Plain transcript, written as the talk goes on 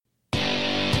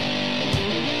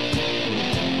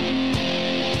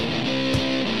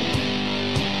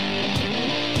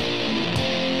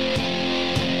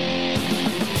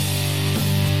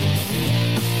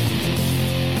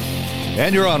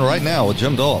And you're on right now with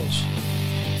Jim Dawes,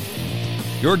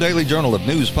 your daily journal of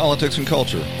news, politics, and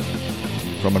culture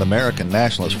from an American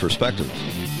nationalist perspective.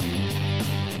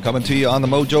 Coming to you on the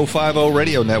Mojo 50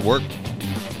 Radio Network,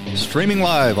 streaming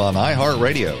live on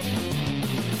iHeartRadio.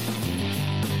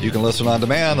 You can listen on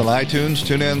demand on iTunes,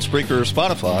 TuneIn, Spreaker, or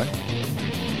Spotify.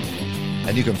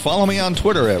 And you can follow me on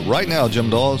Twitter at Right Now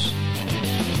Jim Dawes.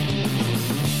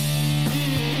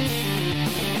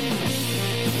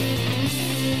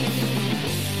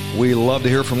 We love to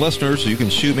hear from listeners, so you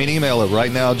can shoot me an email at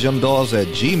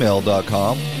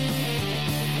rightnowjimdawes@gmail.com.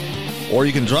 Or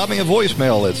you can drop me a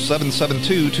voicemail at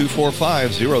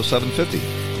 772-245-0750.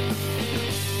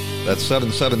 That's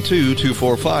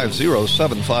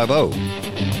 772-245-0750.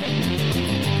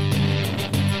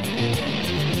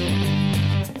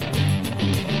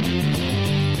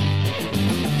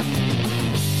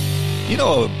 You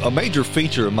know, a major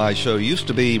feature of my show used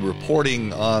to be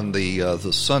reporting on the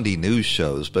Sunday news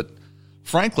shows, but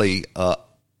frankly, I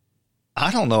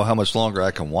don't know how much longer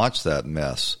I can watch that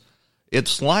mess.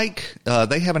 It's like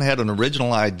they haven't had an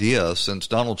original idea since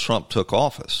Donald Trump took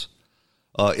office.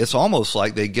 It's almost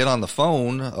like they get on the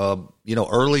phone,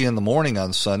 early in the morning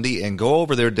on Sunday and go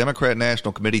over their Democrat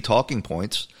National Committee talking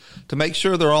points to make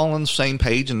sure they're all on the same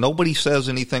page and nobody says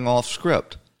anything off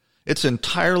script. It's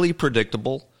entirely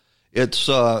predictable. It's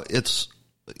almost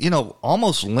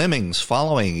lemmings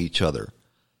following each other.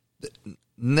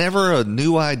 Never a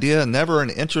new idea, never an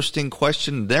interesting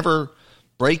question, never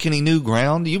break any new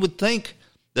ground. You would think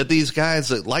that these guys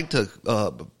that like to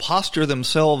posture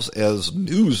themselves as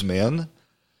newsmen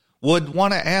would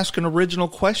want to ask an original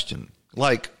question.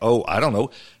 Like, I don't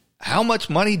know, how much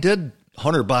money did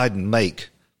Hunter Biden make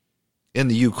in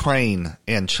the Ukraine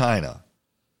and China?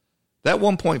 That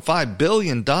 $1.5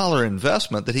 billion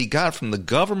investment that he got from the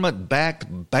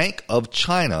government-backed Bank of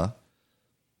China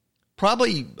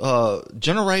probably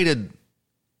generated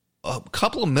a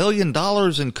couple of $1 million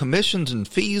in commissions and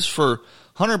fees for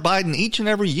Hunter Biden each and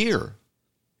every year.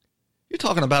 You're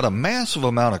talking about a massive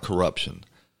amount of corruption.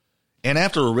 And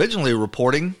after originally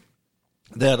reporting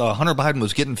that Hunter Biden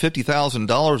was getting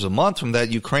 $50,000 a month from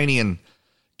that Ukrainian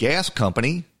gas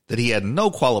company that he had no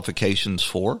qualifications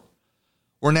for,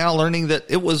 we're now learning that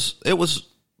it was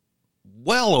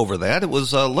well over that. It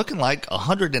was looking like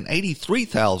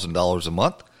 $183,000 a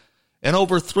month and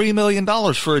over $3 million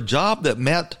for a job that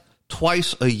met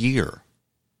twice a year.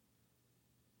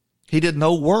 He did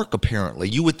no work, apparently.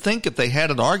 You would think if they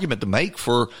had an argument to make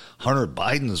for Hunter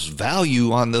Biden's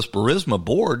value on this Burisma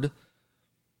board,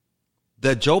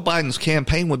 that Joe Biden's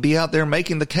campaign would be out there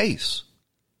making the case.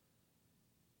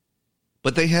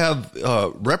 But they have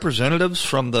representatives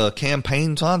from the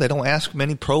campaigns on. They don't ask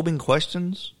many probing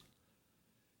questions.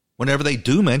 Whenever they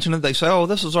do mention it, they say,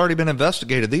 this has already been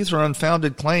investigated. These are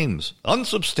unfounded claims,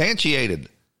 unsubstantiated.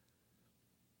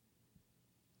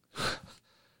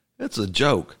 It's a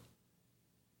joke.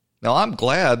 Now, I'm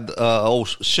glad old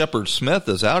Shepard Smith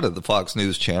is out of the Fox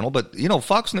News Channel, but,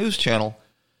 Fox News Channel,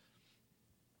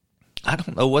 I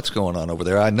don't know what's going on over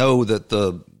there. I know that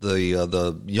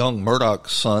the young Murdoch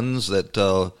sons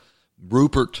that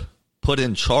Rupert put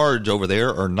in charge over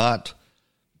there are not,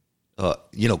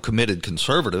 committed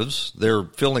conservatives. They're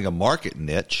filling a market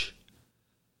niche.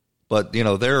 But,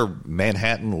 they're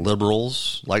Manhattan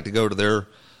liberals, like to go to their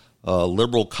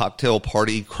liberal cocktail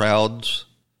party crowds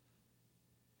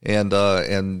and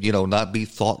not be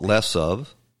thought less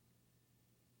of.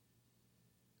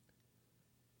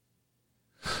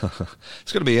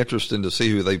 It's going to be interesting to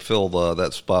see who they fill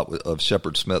that spot of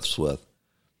Shepard Smith's with.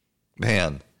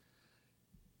 Man,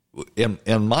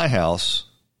 in my house,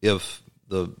 if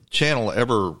the channel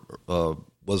ever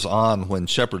was on when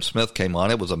Shepard Smith came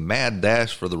on, it was a mad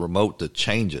dash for the remote to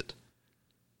change it.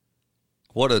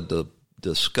 What a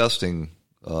disgusting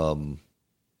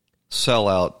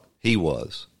sellout he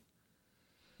was.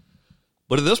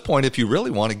 But at this point, if you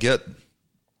really want to get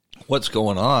what's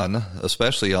going on,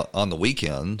 especially on the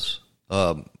weekends,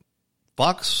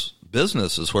 Fox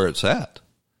Business is where it's at.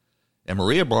 And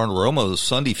Maria Bartiromo's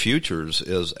Sunday Futures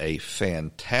is a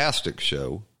fantastic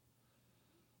show.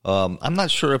 I'm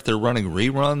not sure if they're running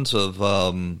reruns of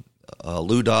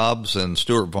Lou Dobbs and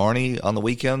Stuart Varney on the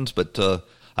weekends, but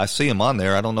I see them on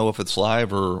there. I don't know if it's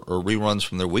live or reruns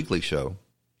from their weekly show.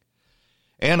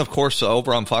 And, of course,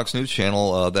 over on Fox News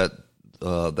Channel, that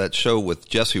show with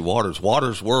Jesse Waters,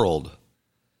 Waters World,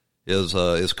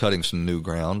 is cutting some new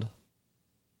ground.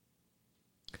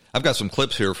 I've got some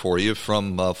clips here for you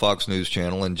from Fox News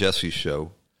Channel and Jesse's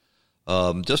show,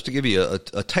 just to give you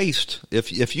a taste.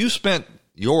 If you spent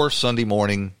your Sunday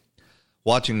morning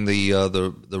watching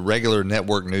the regular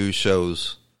network news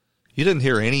shows You didn't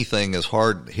hear anything as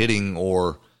hard hitting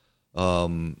or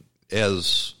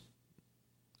as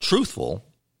truthful,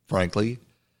 frankly,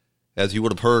 as you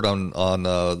would have heard on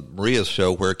Maria's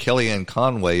show, where Kellyanne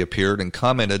Conway appeared and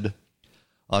commented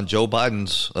on Joe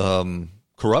Biden's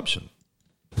corruption.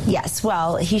 Yes,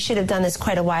 well, he should have done this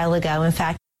quite a while ago. In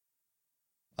fact,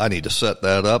 I need to set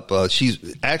that up.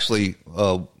 She's actually,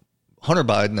 Hunter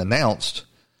Biden announced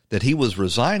that he was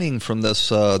resigning from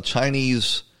this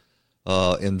Chinese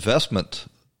investment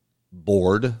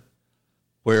board,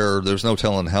 where there's no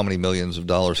telling how many millions of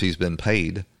dollars he's been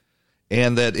paid,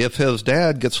 and that if his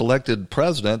dad gets elected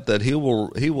president, that he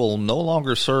will no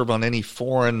longer serve on any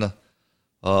foreign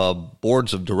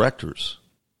boards of directors.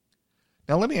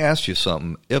 Now, let me ask you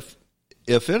something. If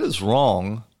it is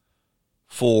wrong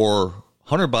for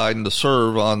Hunter Biden to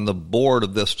serve on the board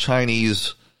of this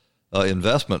Chinese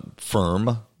investment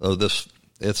firm,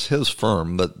 it's his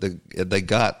firm, but they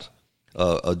got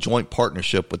a joint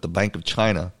partnership with the Bank of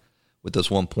China with this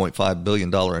 $1.5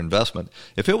 billion investment.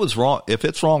 If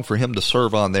it's wrong for him to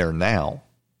serve on there now,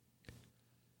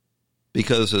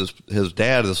 because his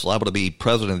dad is liable to be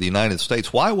president of the United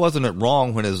States, why wasn't it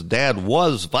wrong when his dad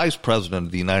was vice president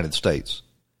of the United States?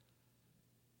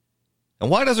 And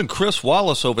why doesn't Chris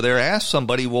Wallace over there ask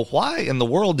somebody, well, why in the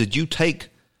world did you take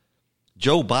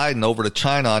Joe Biden over to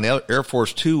China on Air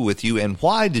Force Two with you, and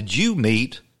why did you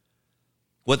meet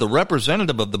with a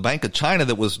representative of the Bank of China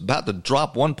that was about to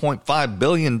drop $1.5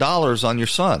 billion on your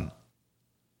son?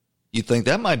 You think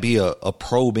that might be a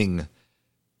probing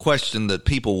question that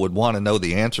people would want to know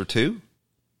the answer to?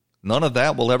 None of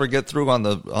that will ever get through on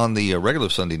the regular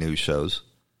Sunday news shows.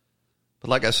 But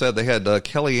like I said, they had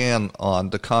Kellyanne on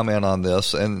to comment on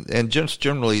this, and just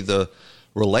generally the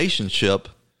relationship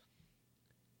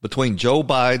between Joe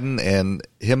Biden and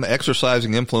him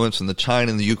exercising influence in the China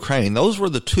and the Ukraine. Those were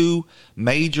the two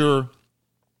major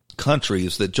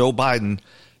countries that Joe Biden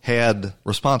had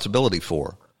responsibility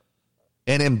for.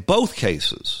 And in both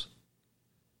cases,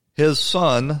 his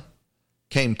son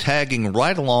came tagging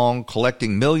right along,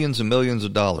 collecting millions and millions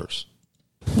of dollars.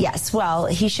 Yes, well,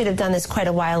 he should have done this quite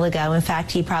a while ago. In fact,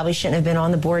 he probably shouldn't have been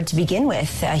on the board to begin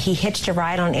with. He hitched a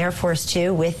ride on Air Force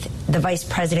Two with the Vice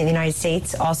President of the United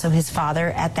States, also his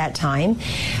father at that time.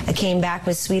 Came back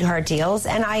with sweetheart deals.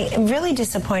 And I am really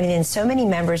disappointed in so many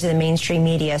members of the mainstream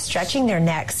media stretching their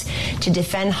necks to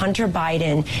defend Hunter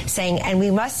Biden, saying, and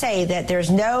we must say that there's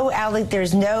no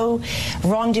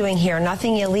wrongdoing here,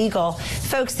 nothing illegal.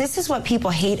 Folks, this is what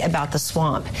people hate about the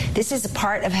swamp. This is a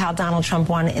part of how Donald Trump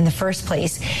won in the first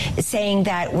place, saying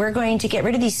that we're going to get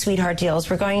rid of these sweetheart deals.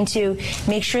 We're going to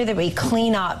make sure that we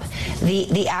clean up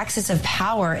the axis of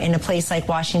power in a place like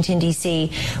Washington,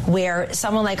 D.C., where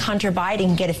someone like Hunter Biden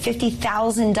can get a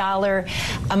 $50,000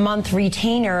 a month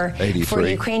retainer 83. For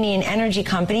a Ukrainian energy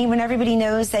company when everybody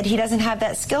knows that he doesn't have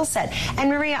that skill set. And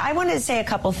Maria, I wanted to say a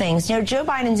couple things. You know, Joe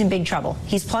Biden's in big trouble.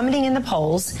 He's plummeting in the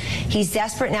polls. He's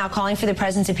desperate now, calling for the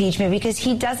president's impeachment because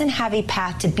he doesn't have a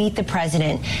path to beat the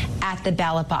president at the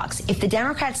ballot box. If the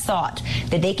Democrats thought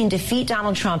that they can defeat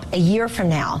Donald Trump a year from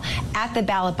now at the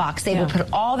ballot box, they would put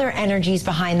all their energies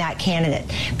behind that candidate.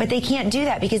 But they can't do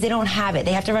that because they don't have it.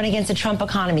 They have to run against the Trump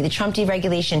economy, the Trump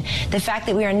deregulation, the fact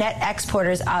that we are net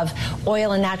exporters of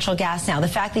oil and natural gas now, the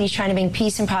fact that he's trying to bring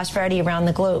peace and prosperity around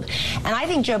the globe. And I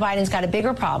think Joe Biden's got a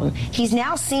bigger problem. He's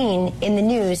now seen in the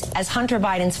news as Hunter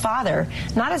Biden's father,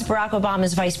 not as Barack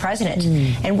Obama's vice president.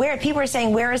 And where people are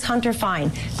saying, where is Hunter?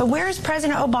 Fine. But where is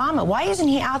President Obama? Why isn't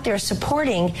he out there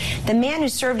supporting the man who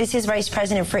served as his vice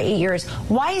president for 8 years?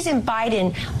 Why isn't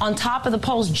Biden on top of the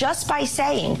polls just by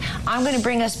saying, I'm going to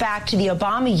bring us back to the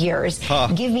Obama years,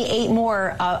 give me 8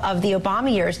 more of the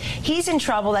Obama years? He's in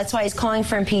trouble. That's why he's calling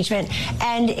for impeachment.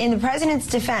 And in the president's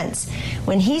defense,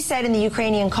 when he said in the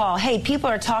Ukrainian call, hey, people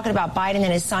are talking about Biden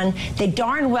and his son, they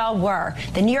darn well were.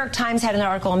 The New York Times had an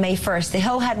article on May 1st. The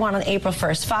Hill had one on April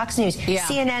 1st. Fox News,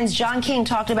 CNN's John King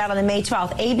talked about it on May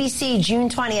 12th. ABC, June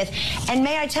 20th. And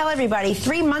may I tell everybody,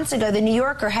 3 months ago, the New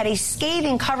Yorker had a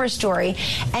scathing cover story.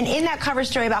 And in that cover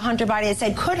story about Hunter Biden, it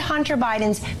said, could Hunter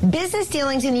Biden's business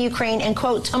dealings in the Ukraine and,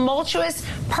 quote, tumultuous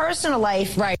personal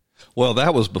life. Right. Well,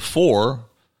 that was before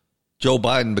Joe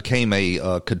Biden became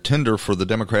a contender for the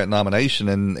Democrat nomination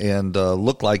and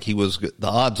looked like he was the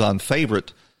odds-on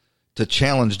favorite to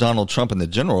challenge Donald Trump in the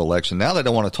general election. Now they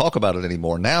don't want to talk about it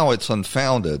anymore. Now it's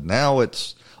unfounded. Now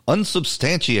it's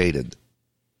unsubstantiated.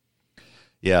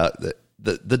 Yeah,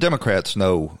 the Democrats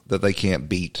know that they can't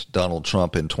beat Donald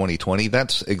Trump in 2020.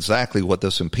 That's exactly what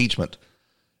this impeachment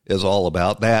is all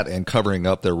about, that and covering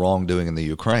up their wrongdoing in the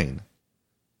Ukraine.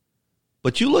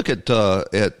 But you look at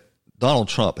Donald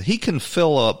Trump, he can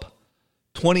fill up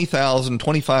 20,000,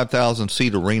 25,000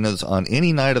 seat arenas on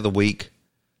any night of the week,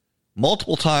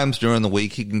 multiple times during the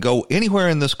week. He can go anywhere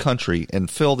in this country and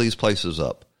fill these places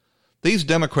up. These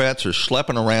Democrats are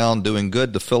schlepping around doing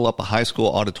good to fill up a high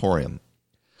school auditorium.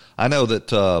 I know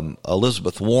that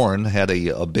Elizabeth Warren had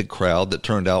a big crowd that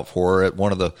turned out for her at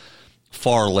one of the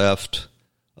far left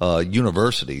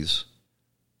universities.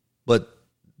 But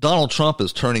Donald Trump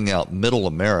is turning out middle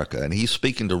America, and he's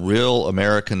speaking to real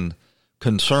American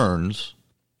concerns.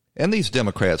 And these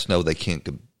Democrats know they can't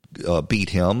beat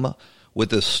him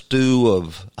with this stew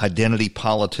of identity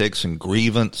politics and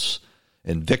grievance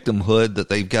and victimhood that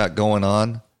they've got going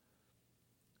on.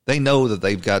 They know that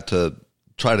they've got to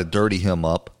try to dirty him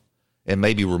up and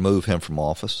maybe remove him from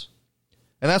office.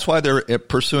 And that's why they're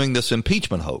pursuing this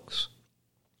impeachment hoax.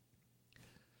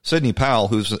 Sidney Powell,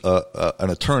 who's an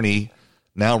attorney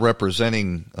now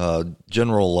representing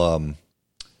General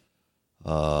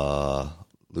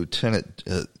Lieutenant,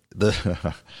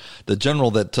 the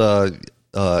general that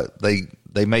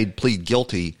they made plead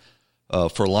guilty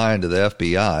for lying to the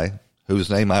FBI, whose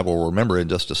name I will remember in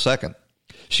just a second.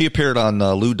 She appeared on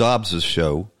Lou Dobbs's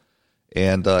show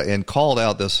and called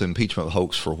out this impeachment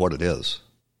hoax for what it is.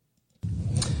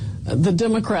 The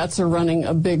Democrats are running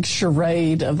a big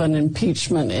charade of an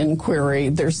impeachment inquiry.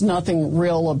 There's nothing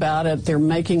real about it. They're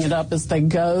making it up as they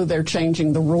go. They're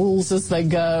changing the rules as they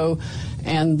go.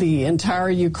 And the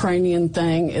entire Ukrainian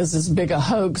thing is as big a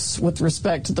hoax with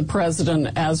respect to the president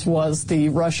as was the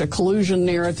Russia collusion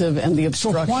narrative and the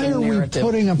obstruction narrative. So why are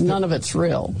we putting up None of it's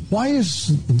real. Why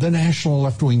is the national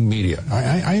left-wing media?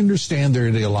 I understand their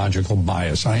ideological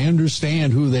bias. I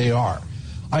understand who they are.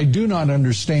 I do not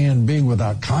understand being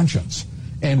without conscience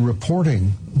and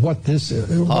reporting what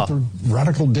the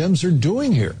radical Dems are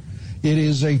doing here. It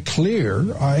is a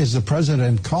clear, as the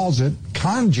president calls it,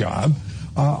 con job,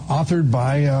 authored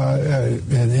by,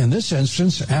 in this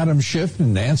instance, Adam Schiff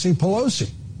and Nancy Pelosi.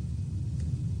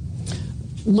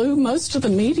 Lou, most of the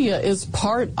media is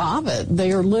part of it.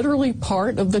 They are literally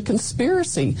part of the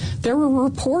conspiracy. There were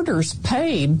reporters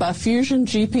paid by Fusion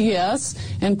GPS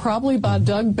and probably by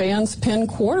Doug Band's Penn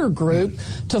Quarter Group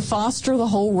to foster the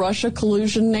whole Russia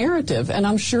collusion narrative. And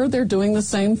I'm sure they're doing the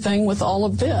same thing with all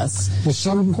of this. Well,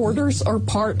 some reporters are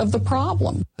part of the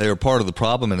problem. They are part of the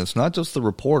problem, and it's not just the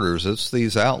reporters, it's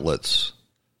these outlets.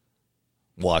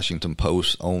 Washington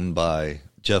Post, owned by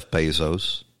Jeff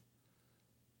Bezos.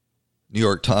 New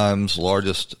York Times'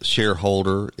 largest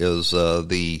shareholder is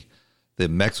the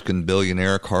Mexican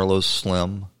billionaire Carlos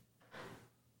Slim.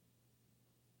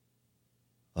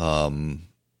 I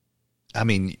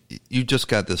mean, you just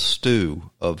got this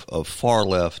stew of far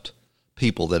left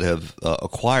people that have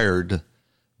acquired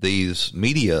these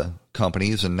media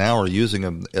companies and now are using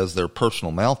them as their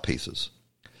personal mouthpieces.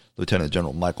 Lieutenant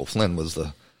General Michael Flynn was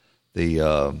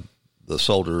the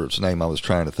soldier's name I was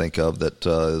trying to think of that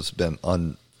has been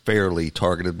unfairly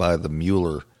targeted by the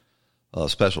Mueller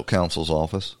special counsel's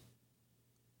office.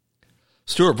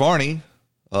 Stuart Varney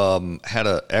had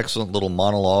an excellent little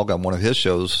monologue on one of his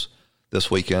shows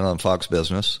this weekend on Fox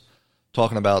Business,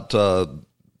 talking about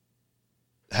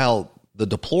how the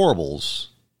deplorables,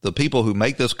 the people who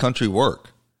make this country work,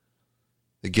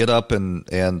 they get up and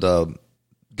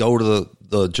go to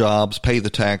the jobs, pay the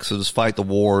taxes, fight the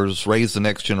wars, raise the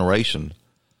next generation,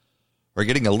 are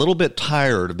getting a little bit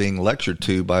tired of being lectured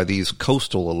to by these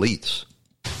coastal elites.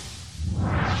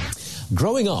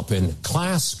 Growing up in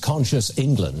class-conscious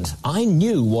England, I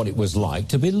knew what it was like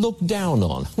to be looked down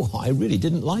on. Well, I really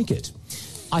didn't like it.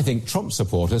 I think Trump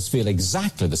supporters feel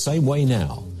exactly the same way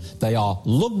now. They are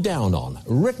looked down on,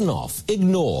 written off,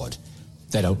 ignored.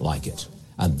 They don't like it.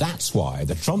 And that's why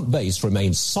the Trump base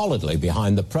remains solidly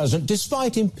behind the president,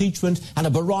 despite impeachment and a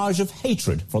barrage of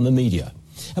hatred from the media.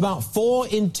 About 4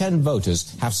 in 10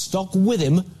 voters have stuck with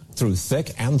him through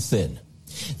thick and thin.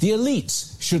 The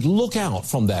elites should look out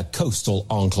from their coastal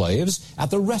enclaves at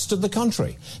the rest of the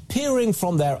country. Peering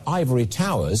from their ivory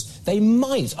towers, they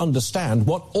might understand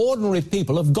what ordinary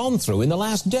people have gone through in the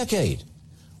last decade.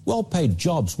 Well-paid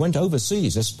jobs went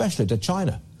overseas, especially to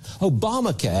China.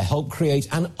 Obamacare helped create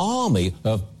an army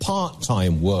of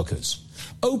part-time workers.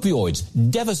 Opioids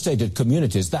devastated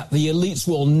communities that the elites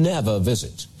will never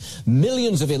visit.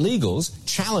 Millions of illegals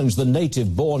challenged the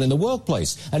native born in the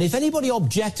workplace. And if anybody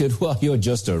objected, well, you're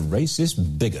just a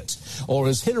racist bigot. Or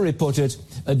as Hillary put it,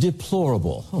 a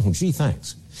deplorable. Oh, gee,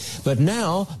 thanks. But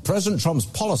now, President Trump's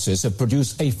policies have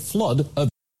produced a flood of...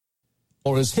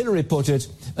 Or as Hillary put it,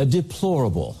 a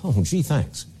deplorable. Oh, gee,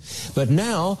 thanks. But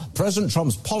now, President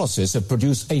Trump's policies have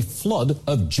produced a flood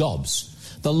of jobs.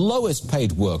 The lowest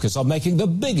paid workers are making the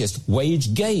biggest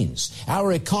wage gains.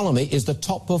 Our economy is the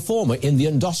top performer in the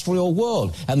industrial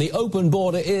world, and the open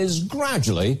border is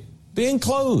gradually being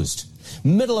closed.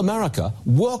 Middle America,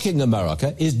 working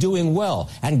America, is doing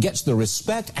well and gets the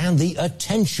respect and the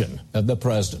attention of the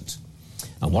president.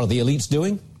 And what are the elites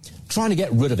doing? Trying to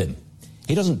get rid of him.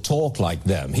 He doesn't talk like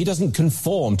them. He doesn't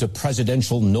conform to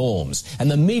presidential norms. And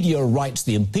the media writes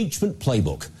the impeachment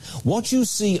playbook. What you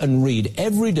see and read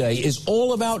every day is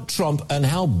all about Trump and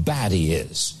how bad he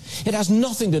is. It has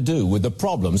nothing to do with the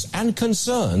problems and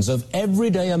concerns of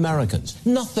everyday Americans.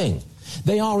 Nothing.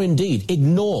 They are indeed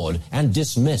ignored and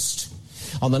dismissed.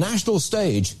 On the national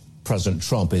stage, President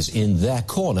Trump is in their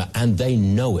corner, and they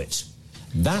know it.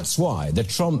 That's why the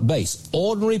Trump base,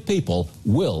 ordinary people,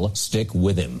 will stick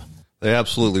with him. They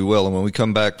absolutely will. And when we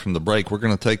come back from the break, we're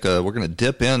going to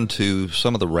dip into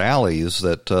some of the rallies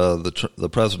that the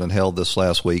president held this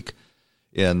last week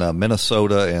in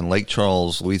Minnesota and Lake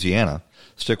Charles, Louisiana.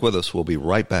 Stick with us. We'll be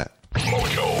right back.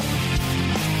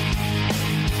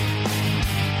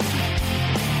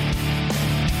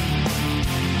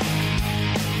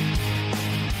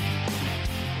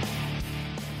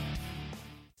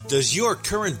 Does your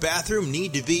current bathroom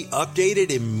need to be updated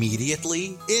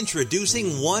immediately?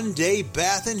 Introducing One Day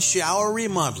Bath and Shower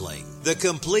Remodeling, the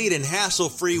complete and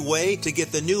hassle-free way to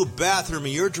get the new bathroom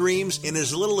of your dreams in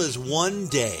as little as 1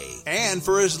 day and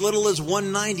for as little as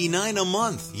 $199 a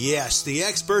month. Yes, the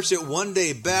experts at One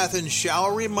Day Bath and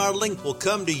Shower Remodeling will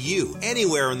come to you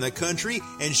anywhere in the country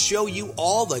and show you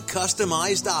all the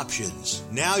customized options.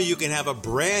 Now you can have a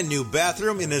brand new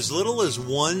bathroom in as little as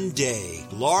 1 day.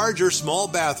 Large or small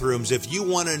bathrooms, if you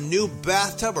want a new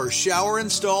bathtub or shower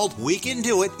installed, we can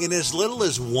do it in as little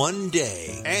as 1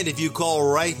 day. And if you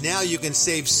call right now, you can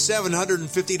save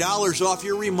 $750 off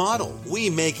your remodel.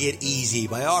 We make it easy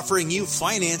by offering you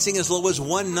financing as low as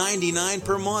 $199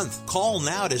 per month. Call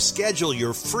now to schedule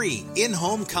your free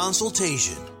in-home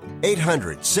consultation.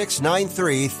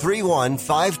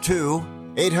 800-693-3152.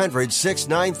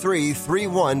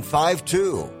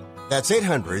 800-693-3152. That's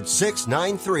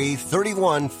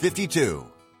 800-693-3152.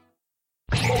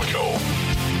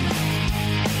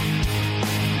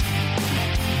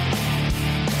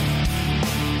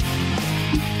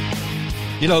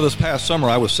 You know, this past summer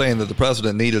I was saying that the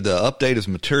president needed to update his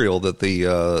material, that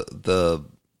the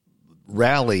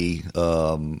rally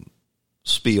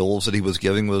spiels that he was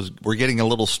giving were getting a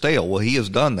little stale. Well, he has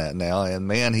done that now, and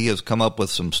man, he has come up with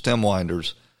some stem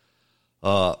winders.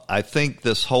 I think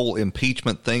this whole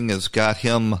impeachment thing has got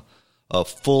him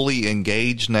fully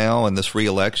engaged now in this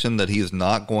reelection, that he is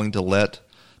not going to let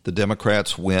the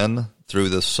Democrats win through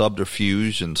this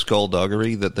subterfuge and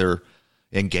skullduggery that they're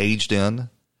engaged in.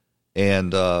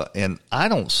 And I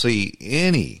don't see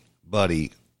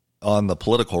anybody on the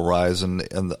political horizon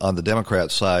and on the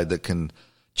Democrat side that can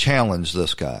challenge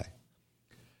this guy.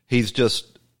 He's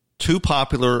just too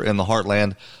popular in the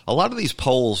heartland. A lot of these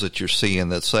polls that you're seeing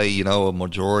that say, you know, a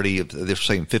majority, they're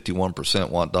saying 51%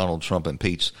 want Donald Trump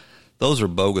impeached. Those are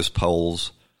bogus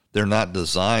polls. They're not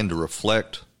designed to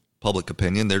reflect public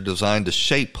opinion. They're designed to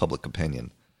shape public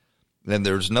opinion. And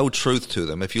there's no truth to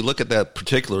them. If you look at that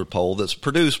particular poll that's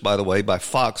produced, by the way, by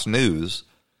Fox News,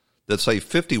 that say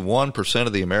 51%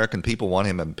 of the American people want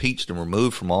him impeached and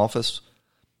removed from office,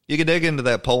 you can dig into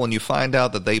that poll and you find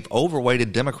out that they've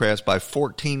overweighted Democrats by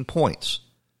 14 points.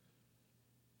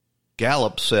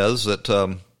 Gallup says that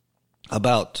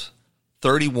about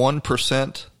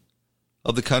 31%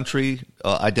 of the country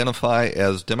identify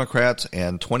as Democrats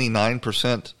and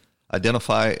 29%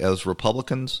 identify as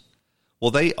Republicans.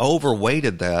 Well, they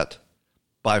overweighted that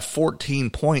by 14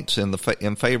 points in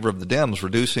favor of the Dems,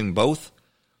 reducing both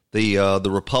the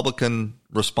Republican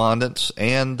respondents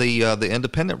and the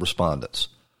independent respondents,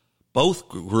 both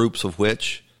groups of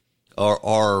which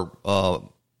are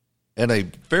in a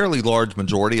fairly large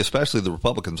majority, especially the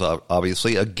Republicans,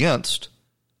 obviously, against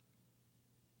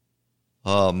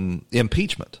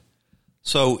impeachment.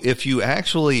 So if you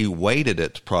actually weighted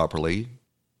it properly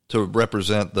to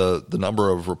represent the number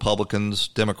of Republicans,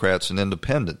 Democrats, and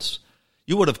independents,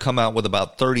 you would have come out with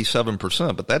about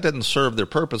 37%, but that didn't serve their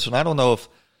purpose. And I don't know if,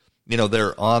 you know,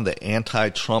 they're on the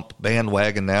anti-Trump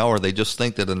bandwagon now, or they just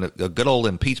think that a good old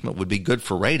impeachment would be good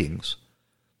for ratings.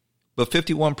 But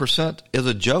 51% is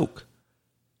a joke.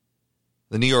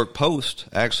 The New York Post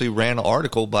actually ran an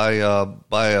article by a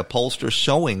pollster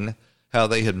showing how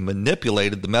they had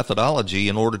manipulated the methodology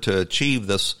in order to achieve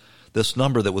this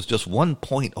number that was just 1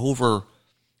 point over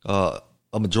a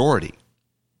majority.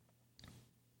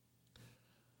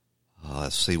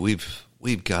 Let's see, we've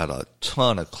got a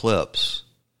ton of clips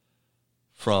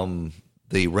from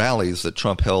the rallies that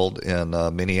Trump held in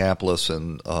Minneapolis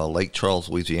and Lake Charles,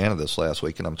 Louisiana this last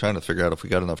week, and I'm trying to figure out if we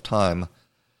got enough time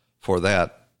for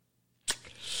that.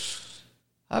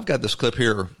 I've got this clip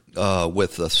here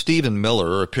with Stephen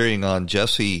Miller appearing on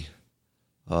Jesse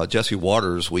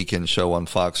Waters' weekend show on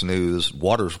Fox News,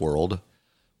 Waters World,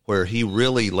 where he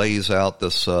really lays out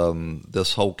this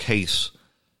whole case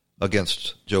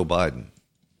against Joe Biden.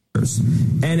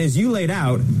 And as you laid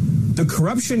out, the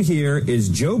corruption here is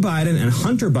Joe Biden and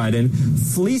Hunter Biden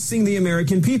fleecing the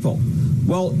American people.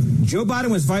 Well, Joe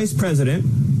Biden was vice president.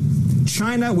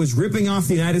 China was ripping off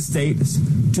the United States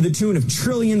to the tune of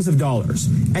trillions of dollars.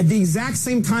 At the exact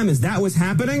same time as that was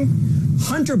happening,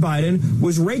 Hunter Biden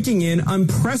was raking in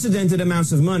unprecedented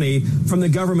amounts of money from the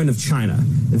government of China.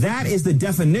 That is the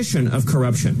definition of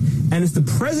corruption. And it's the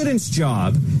president's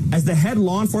job as the head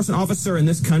law enforcement officer in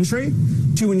this country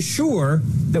to ensure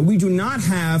that we do not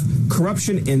have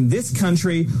corruption in this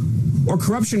country or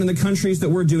corruption in the countries that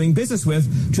we're doing business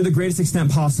with to the greatest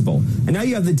extent possible. And now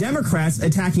you have the Democrats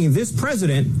attacking this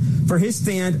president for his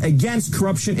stand against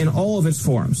corruption in all of its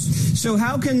forms. So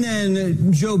how can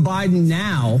then Joe Biden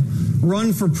now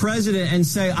run for president and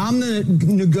say, I'm going to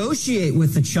negotiate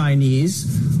with the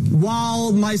Chinese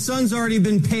while my son's already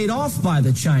been paid off by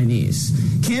the Chinese?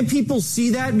 Can't people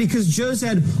see that? Because Joe's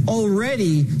had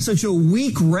already such a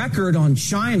weak record on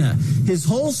China his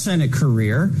whole Senate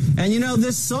career. And, you know,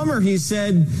 this summer he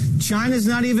said China's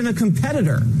not even a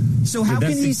competitor. So how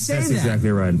can he say that? That's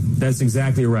exactly right. That's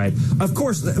exactly right. Of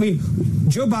course, I mean,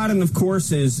 Joe Biden, of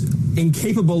course, is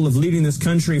incapable of leading this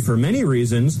country for many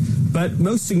reasons, but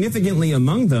most significantly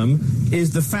among them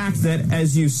is the fact that,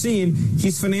 as you've seen,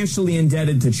 he's financially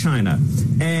indebted to China.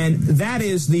 And that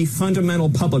is the fundamental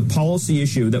public policy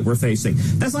issue that we're facing.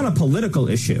 That's not a political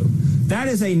issue. That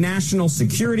is a national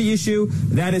security issue.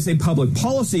 That is a public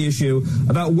policy issue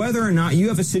about whether or not you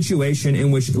have a situation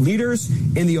in which leaders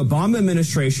in the Obama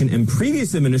administration and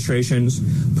previous administrations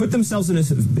put themselves in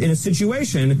a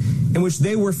situation in which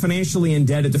they were financially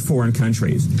indebted to foreign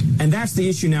countries. And that's the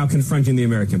issue now confronting the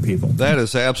American people. That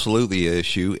is absolutely an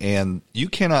issue, and you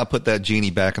cannot put that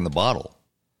genie back in the bottle.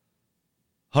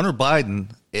 Hunter Biden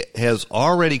has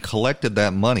already collected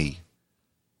that money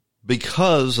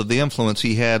because of the influence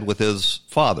he had with his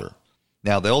father.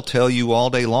 Now, they'll tell you all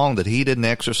day long that he didn't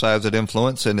exercise that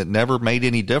influence and it never made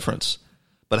any difference.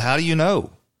 But how do you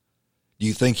know? Do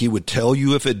you think he would tell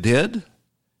you if it did?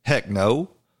 Heck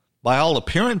no. By all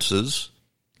appearances,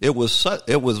 it was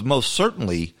most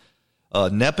certainly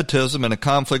nepotism and a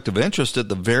conflict of interest at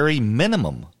the very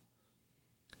minimum.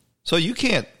 So you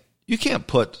can't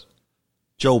put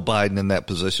Joe Biden in that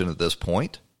position at this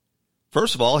point.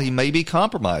 First of all, he may be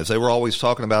compromised. They were always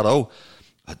talking about,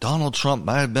 Donald Trump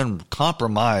might have been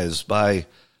compromised by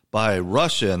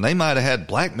Russia, and they might have had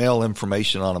blackmail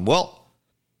information on him. Well,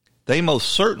 they most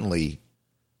certainly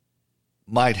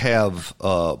might have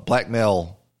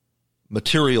blackmail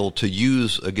material to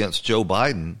use against Joe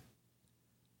Biden.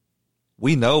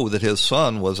 We know that his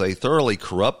son was a thoroughly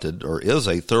corrupted, or is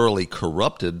a thoroughly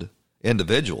corrupted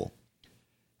individual.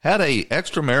 Had a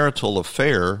extramarital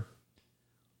affair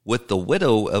with the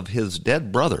widow of his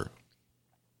dead brother.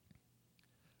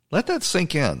 Let that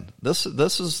sink in. This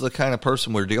is the kind of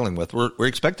person we're dealing with. We're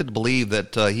expected to believe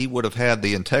that he would have had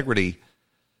the integrity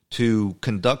to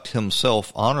conduct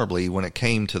himself honorably when it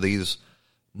came to these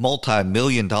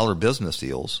multi-million-dollar business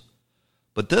deals.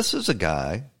 But this is a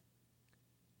guy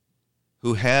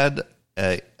who had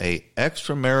a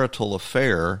extramarital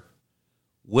affair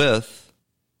with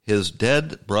his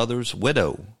dead brother's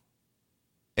widow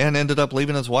and ended up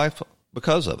leaving his wife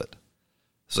because of it.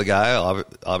 This is a guy,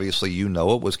 obviously you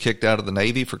know it, was kicked out of the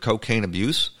Navy for cocaine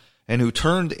abuse and who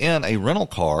turned in a rental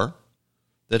car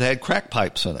that had crack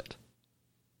pipes in it.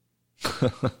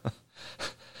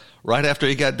 Right after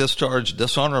he got discharged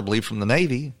dishonorably from the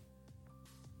Navy,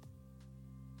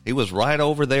 he was right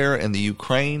over there in the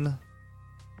Ukraine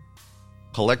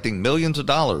collecting millions of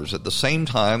dollars at the same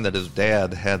time that his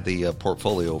dad had the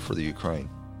portfolio for the Ukraine.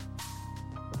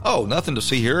 Oh, nothing to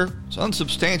see here. It's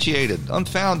unsubstantiated,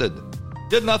 unfounded,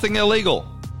 did nothing illegal.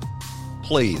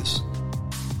 Please.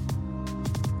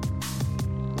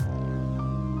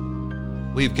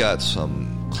 We've got some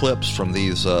clips from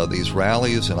these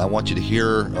rallies, and I want you to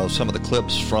hear some of the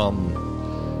clips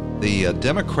from the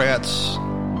Democrats'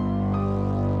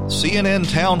 CNN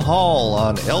town hall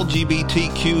on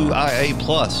LGBTQIA+.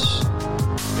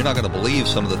 You're not going to believe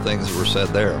some of the things that were said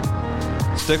there.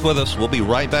 Stick with us. We'll be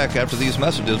right back after these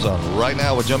messages on Right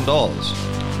Now with Jim Dawes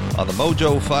on the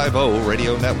Mojo 50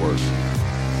 Radio Network.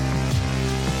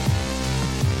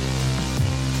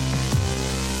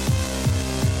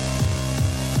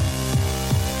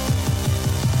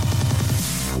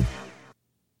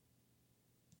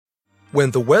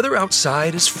 When the weather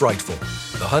outside is frightful,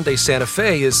 the Hyundai Santa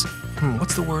Fe is,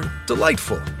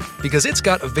 delightful. Because it's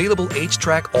got available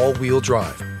H-Track all-wheel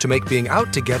drive to make being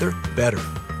out together better.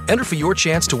 Enter for your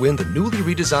chance to win the newly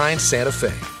redesigned Santa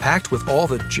Fe, packed with all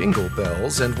the jingle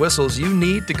bells and whistles you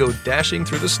need to go dashing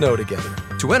through the snow together.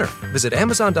 To enter, visit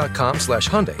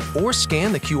Amazon.com/Hyundai or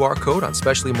scan the QR code on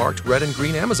specially marked red and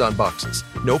green Amazon boxes.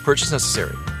 No purchase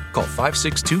necessary. Call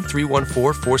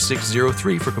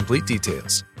 562-314-4603 for complete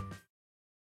details.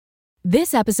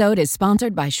 This episode is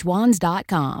sponsored by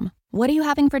Schwans.com. What are you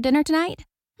having for dinner tonight?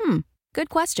 Good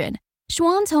question.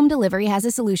 Schwann's Home Delivery has a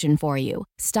solution for you.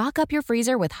 Stock up your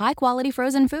freezer with high-quality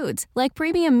frozen foods like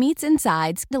premium meats and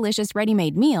sides, delicious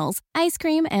ready-made meals, ice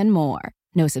cream, and more.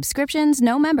 No subscriptions,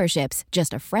 no memberships,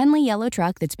 just a friendly yellow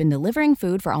truck that's been delivering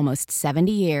food for almost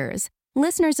 70 years.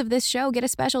 Listeners of this show get a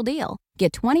special deal.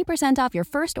 Get 20% off your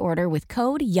first order with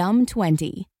code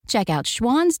YUM20. Check out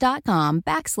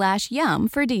schwans.com/YUM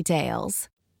for details.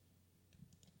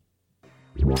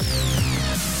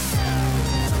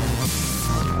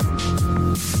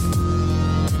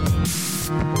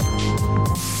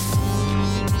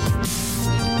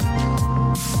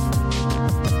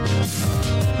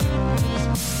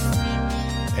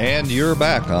 And you're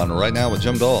back on Right Now with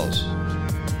Jim Dawes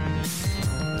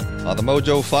on the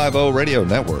Mojo 50 Radio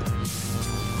Network.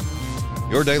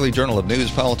 Your daily journal of news,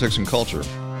 politics, and culture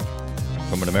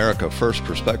from an America First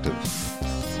perspective.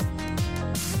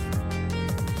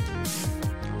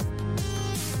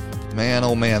 Man,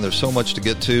 oh man, there's so much to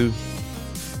get to.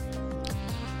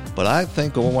 But I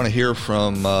think we'll want to hear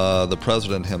from the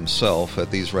president himself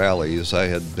at these rallies. I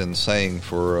had been saying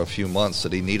for a few months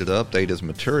that he needed to update his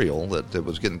material, that it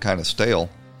was getting kind of stale.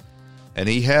 And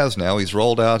he has now. He's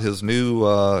rolled out his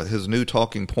new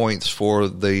talking points for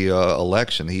the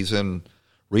election. He's in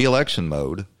re-election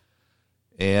mode.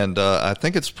 And I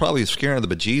think it's probably scaring the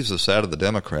bejesus out of the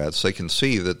Democrats. They can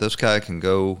see that this guy can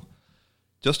go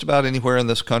just about anywhere in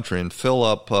this country and fill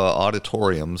up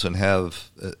auditoriums and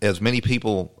have as many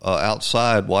people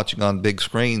outside watching on big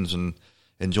screens and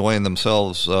enjoying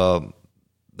themselves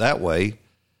that way.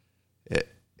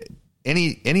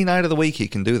 Any night of the week he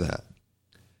can do that.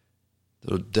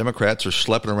 The Democrats are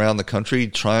schlepping around the country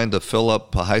trying to fill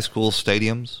up high school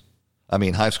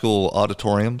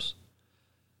auditoriums.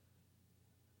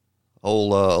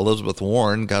 Old Elizabeth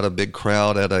Warren got a big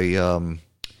crowd at a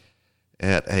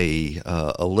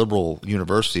liberal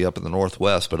university up in the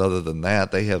Northwest, but other than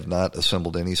that, they have not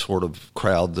assembled any sort of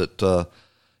crowd that the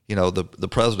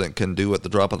president can do at the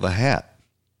drop of a hat.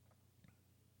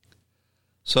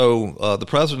 So the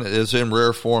president is in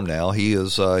rare form now. He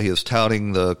is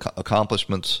touting the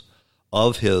accomplishments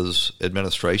of his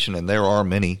administration, and there are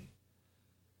many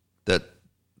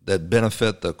that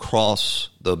benefit the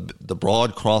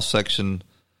broad cross section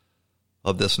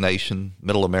of this nation,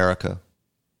 Middle America.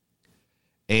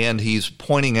 And he's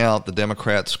pointing out the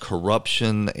Democrats'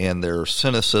 corruption and their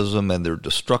cynicism and their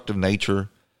destructive nature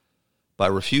by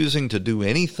refusing to do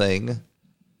anything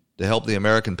to help the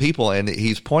American people. And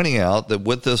he's pointing out that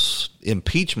with this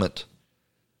impeachment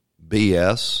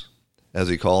BS, as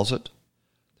he calls it,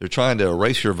 they're trying to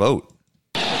erase your vote.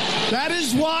 That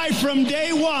is why from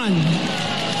day one,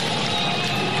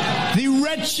 the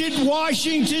wretched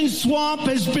Washington swamp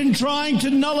has been trying to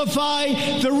nullify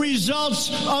the results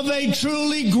of a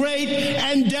truly great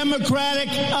and democratic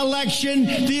election,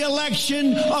 the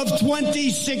election of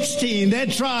 2016. They're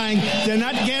trying. They're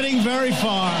not getting very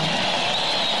far.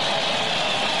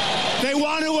 They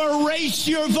want to erase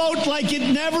your vote like it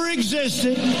never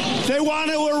existed. They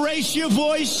want to erase your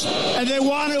voice, and they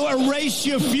want to erase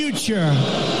your future.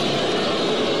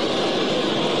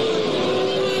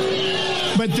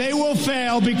 But they will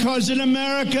fail because in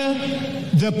America,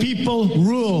 the people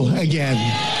rule again.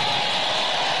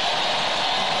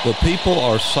 The people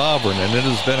are sovereign, and it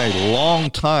has been a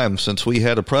long time since we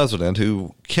had a president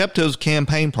who kept his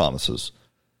campaign promises,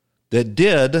 that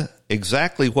did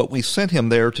exactly what we sent him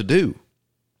there to do.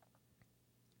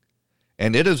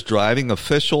 And it is driving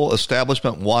official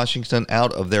establishment Washington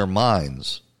out of their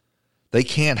minds. They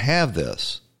can't have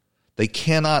this. They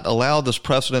cannot allow this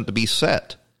precedent to be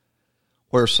set,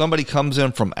 where somebody comes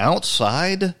in from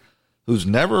outside who's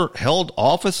never held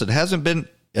office, that hasn't been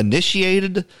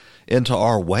initiated into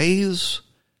our ways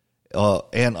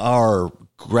and our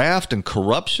graft and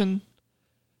corruption,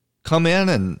 come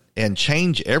in and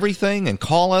change everything and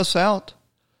call us out.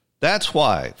 That's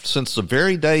why, since the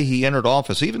very day he entered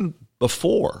office, even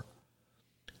before,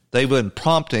 they've been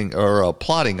plotting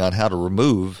on how to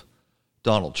remove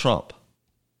Donald Trump.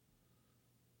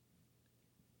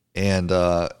 And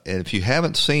if you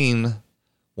haven't seen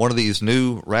one of these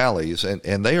new rallies,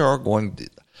 and they are going,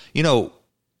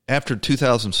 After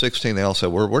 2016, they all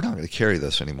said, we're not going to carry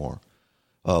this anymore.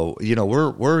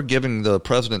 We're giving the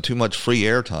president too much free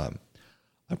airtime.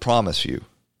 I promise you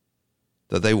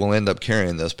that they will end up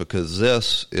carrying this, because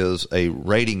this is a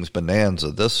ratings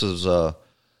bonanza. This is the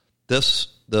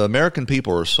American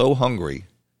people are so hungry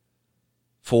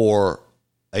for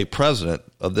a president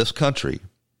of this country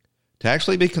to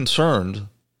actually be concerned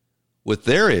with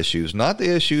their issues, not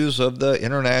the issues of the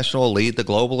international elite, the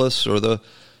globalists, or the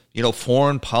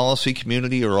foreign policy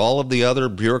community, or all of the other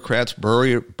bureaucrats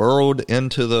burrowed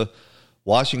into the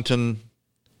Washington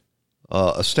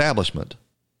establishment,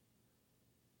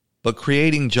 but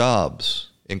creating jobs,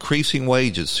 increasing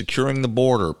wages, securing the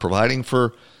border, providing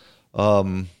for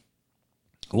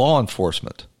law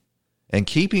enforcement, and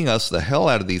keeping us the hell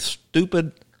out of these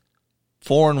stupid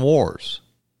foreign wars.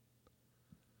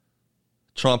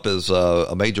 Trump is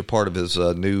a major part of his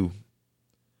new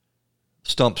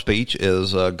stump speech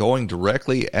is going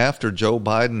directly after Joe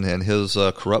Biden and his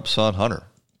corrupt son, Hunter.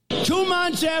 2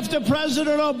 months after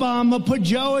President Obama put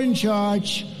Joe in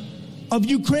charge of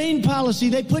Ukraine policy,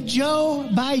 they put Joe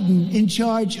Biden in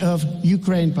charge of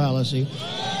Ukraine policy.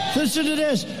 Listen to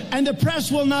this, and the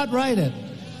press will not write it.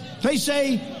 They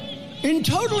say, in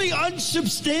totally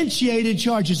unsubstantiated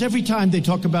charges, every time they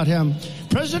talk about him,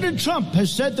 President Trump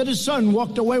has said that his son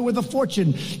walked away with a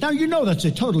fortune. Now, that's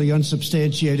a totally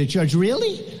unsubstantiated charge.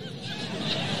 Really?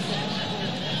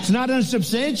 It's not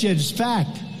unsubstantiated, it's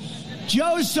fact.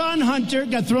 Joe's son, Hunter,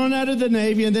 got thrown out of the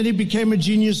Navy, and then he became a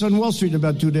genius on Wall Street in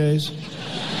about 2 days.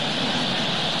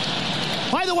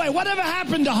 By the way, whatever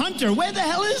happened to Hunter? Where the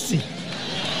hell is he?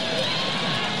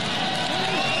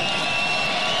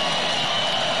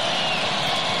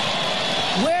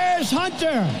 Where's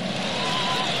Hunter?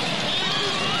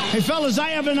 Hey, fellas, I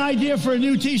have an idea for a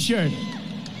new T-shirt.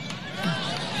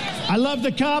 I love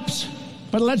the cops,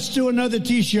 but let's do another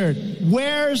T-shirt.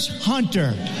 Where's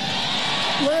Hunter?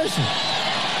 Where is he?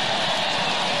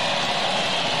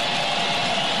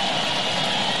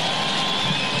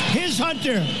 Here's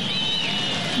Hunter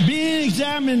being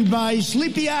examined by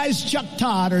Sleepy Eyes Chuck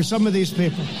Todd or some of these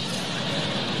people.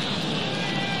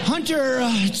 Hunter,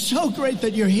 it's so great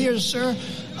that you're here, sir.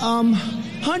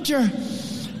 Hunter,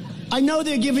 I know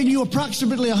they're giving you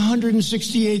approximately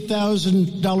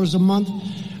 $168,000 a month.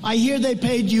 I hear they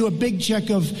paid you a big check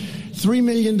of $3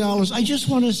 million. I just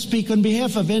want to speak on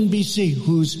behalf of NBC,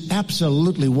 who's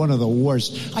absolutely one of the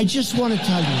worst. I just want to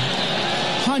tell you,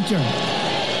 Hunter,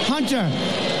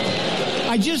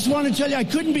 I just want to tell you, I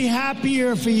couldn't be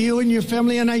happier for you and your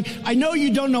family. And I know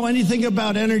you don't know anything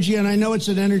about energy, and I know it's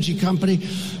an energy company,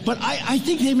 but I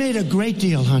think they made a great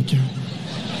deal, Hunter.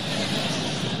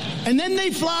 And then they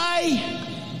fly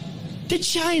to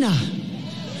China.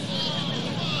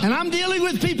 And I'm dealing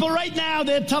with people right now,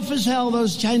 they're tough as hell,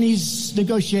 those Chinese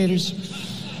negotiators.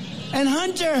 And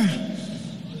Hunter,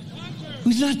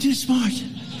 who's not too smart,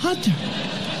 Hunter,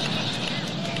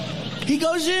 he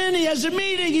goes in, he has a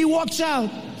meeting, he walks out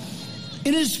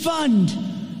in his fund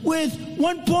with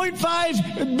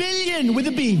 $1.5 billion, with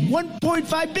a B,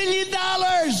 $1.5 billion.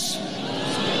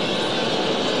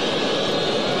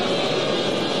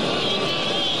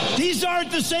 These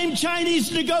aren't the same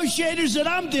Chinese negotiators that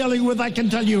I'm dealing with, I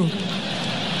can tell you.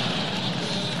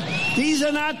 These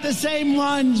are not the same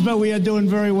ones, but we are doing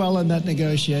very well in that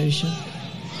negotiation.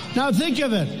 Now think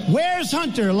of it. Where's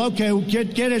Hunter? Okay,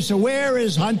 get it. So where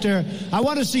is Hunter? I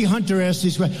want to see Hunter ask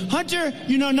these questions. Hunter,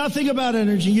 you know nothing about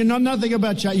energy. You know nothing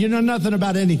about China. You know nothing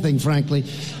about anything, frankly.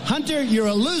 Hunter, you're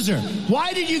a loser.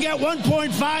 Why did you get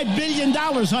 $1.5 billion,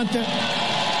 Hunter?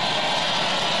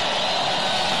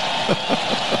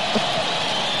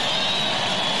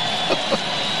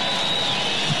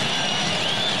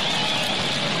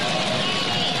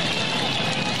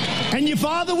 And your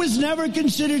father was never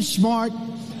considered smart.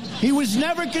 He was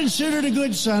never considered a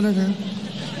good senator.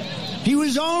 He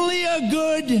was only a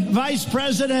good vice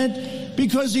president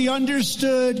because he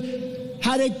understood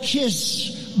how to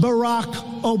kiss Barack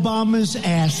Obama's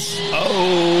ass.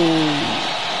 Oh.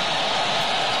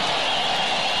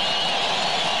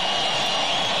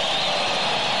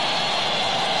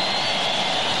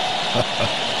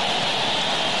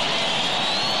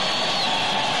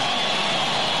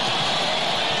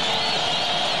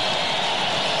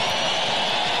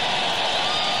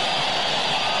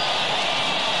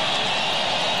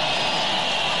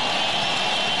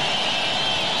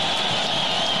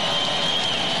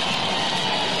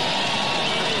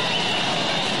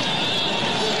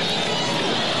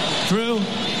 True.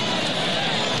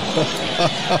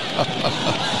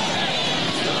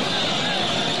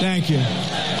 Thank you.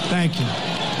 Thank you.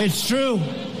 It's true.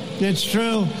 It's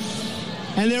true.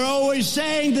 And they're always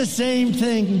saying the same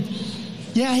thing.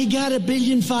 Yeah, he got $1.5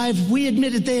 billion. We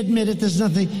admit it, they admit it, there's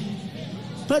nothing.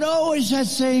 But always that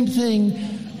same thing.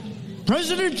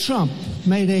 President Trump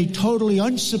made a totally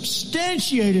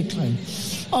unsubstantiated claim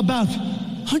about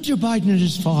Hunter Biden and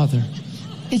his father.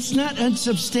 It's not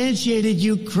unsubstantiated,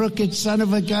 you crooked son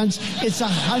of a guns. It's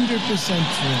 100%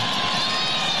 true.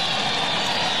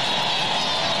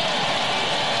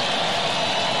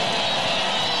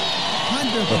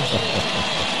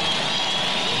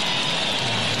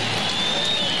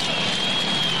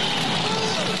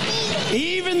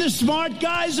 Even the smart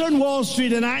guys on Wall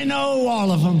Street, and I know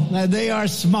all of them, they are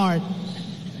smart.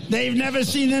 They've never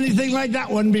seen anything like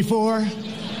that one before.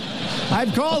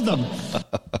 I've called them.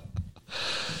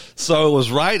 So it was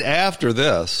right after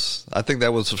this, I think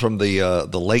that was from the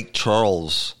Lake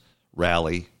Charles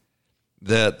rally,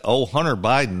 that Hunter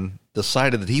Biden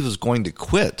decided that he was going to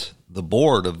quit the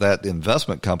board of that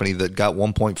investment company that got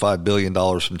 $1.5 billion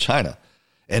from China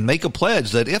and make a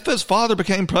pledge that if his father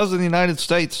became president of the United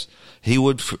States, he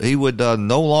would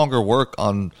no longer work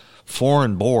on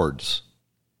foreign boards.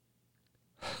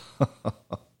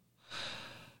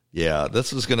 Yeah,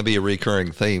 this is going to be a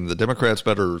recurring theme. The Democrats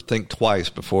better think twice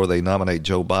before they nominate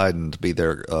Joe Biden to be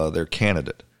their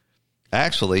candidate.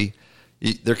 Actually,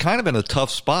 they're kind of in a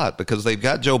tough spot because they've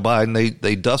got Joe Biden.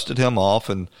 They dusted him off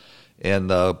and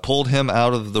pulled him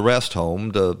out of the rest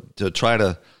home to try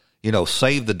to,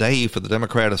 save the day for the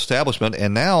Democrat establishment.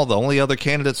 And now the only other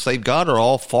candidates they've got are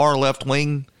all far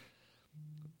left-wing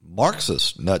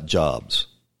Marxist nut jobs.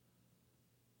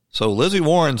 So Lizzie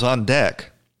Warren's on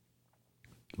deck,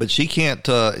 but she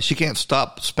can't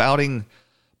stop spouting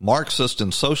Marxist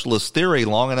and socialist theory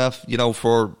long enough,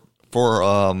 for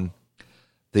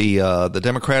the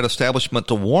Democrat establishment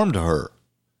to warm to her.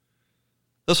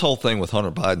 This whole thing with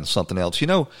Hunter Biden is something else.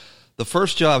 The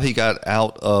first job he got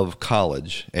out of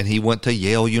college, and he went to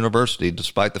Yale University,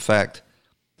 despite the fact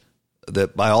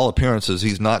that by all appearances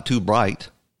he's not too bright.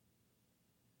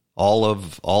 All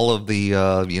of the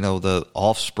the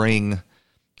offspring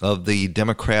of the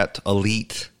Democrat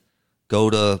elite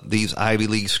go to these Ivy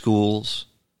League schools.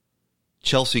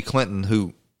 Chelsea Clinton,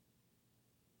 who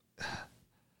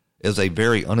is a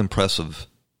very unimpressive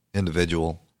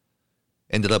individual,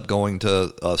 ended up going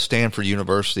to Stanford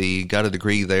University, got a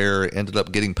degree there, ended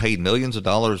up getting paid millions of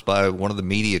dollars by one of the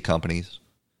media companies.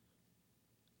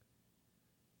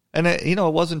 And, it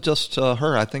wasn't just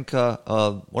her. I think one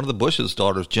of the Bush's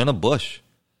daughters, Jenna Bush,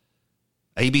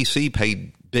 ABC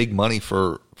paid big money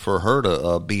for her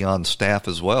to be on staff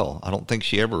as well. I don't think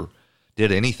she ever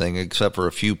did anything except for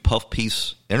a few puff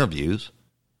piece interviews.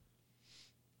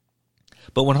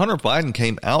 But when Hunter Biden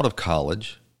came out of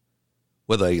college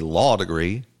with a law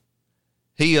degree,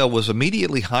 he was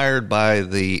immediately hired by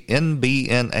the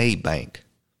NBNA Bank.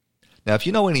 Now, if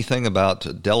you know anything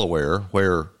about Delaware,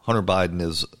 where Hunter Biden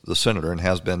is the senator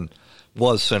and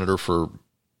was senator for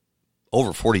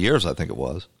over 40 years, I think it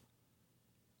was.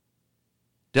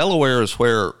 Delaware is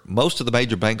where most of the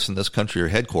major banks in this country are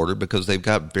headquartered because they've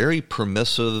got very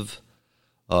permissive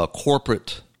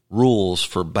corporate rules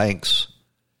for banks,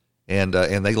 and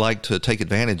they like to take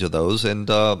advantage of those. And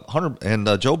Joe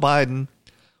Biden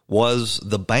was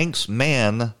the bank's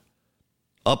man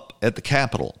up at the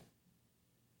Capitol.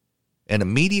 And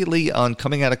immediately on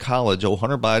coming out of college,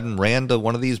 Hunter Biden ran to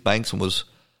one of these banks and was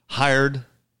hired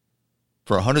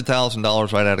for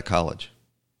 $100,000 right out of college,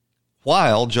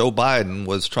 while Joe Biden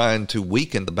was trying to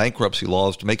weaken the bankruptcy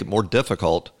laws to make it more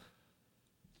difficult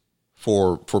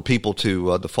for people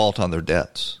to default on their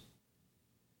debts.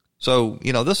 So,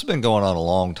 this has been going on a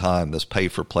long time, this pay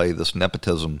for play, this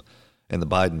nepotism in the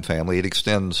Biden family. It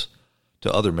extends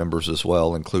to other members as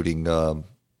well, including Joe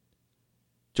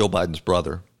Biden's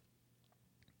brother.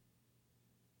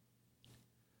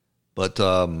 But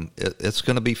it's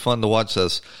going to be fun to watch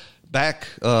this. Back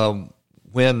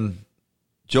when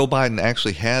Joe Biden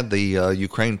actually had the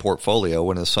Ukraine portfolio,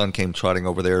 when his son came trotting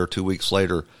over there 2 weeks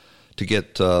later to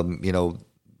get,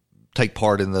 take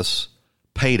part in this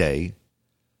payday,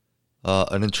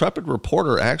 an intrepid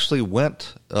reporter actually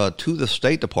went to the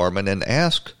State Department and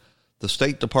asked the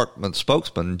State Department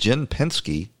spokesman, Jen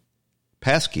Psaki,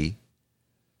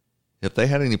 if they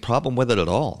had any problem with it at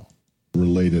all.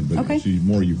 Related, but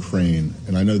more Ukraine.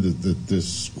 And I know that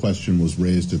this question was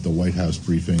raised at the White House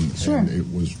briefing, sure. And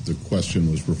the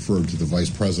question was referred to the Vice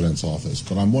President's office.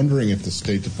 But I'm wondering if the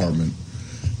State Department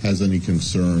has any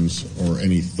concerns or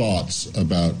any thoughts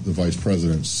about the Vice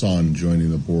President's son joining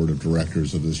the board of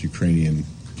directors of this Ukrainian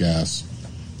gas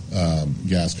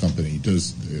company.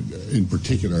 Does, in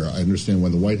particular, I understand why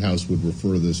the White House would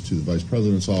refer this to the Vice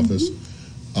President's office,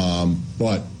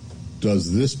 but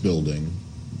does this building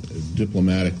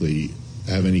diplomatically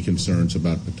have any concerns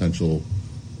about potential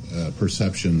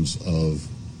perceptions of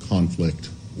conflict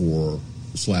or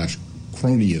 /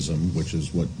 cronyism, which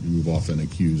is what you've often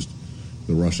accused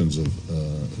the Russians of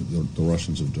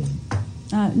doing?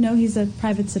 No, he's a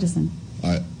private citizen.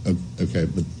 Okay,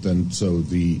 but then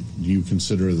do you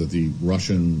consider that the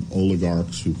Russian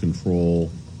oligarchs who control,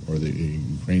 or the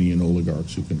Ukrainian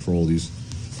oligarchs who control these,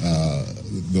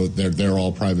 they're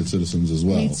all private citizens as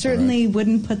well? We certainly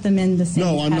wouldn't put them in the same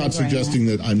category. No, I'm not suggesting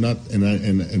that. I'm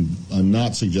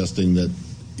not suggesting that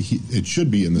it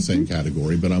should be in the same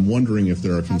category, but I'm wondering if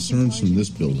there are concerns from this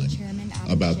building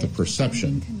about the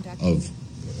perception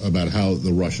about how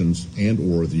the Russians and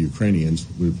or the Ukrainians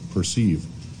would perceive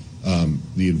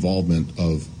the involvement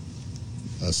of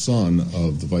a son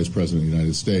of the Vice President of the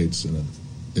United States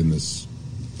in this,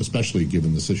 especially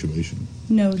given the situation.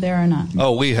 No, there are not.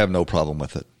 Oh, we have no problem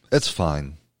with it. It's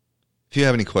fine. If you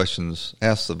have any questions,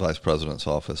 ask the Vice President's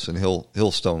office, and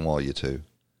he'll stonewall you too.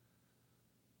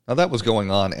 Now, that was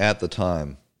going on at the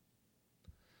time.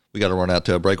 We got to run out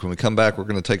to a break. When we come back, we're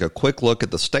going to take a quick look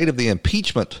at the state of the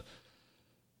impeachment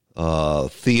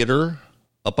theater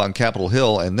up on Capitol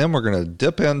Hill, and then we're going to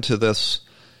dip into this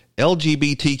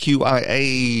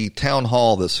LGBTQIA town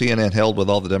hall that CNN held with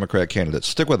all the Democrat candidates.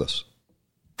 Stick with us.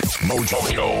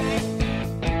 Mojo.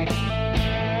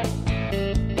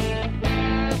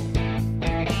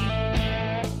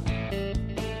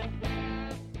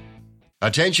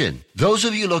 Attention, those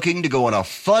of you looking to go on a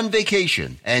fun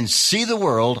vacation and see the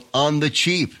world on the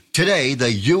cheap. Today,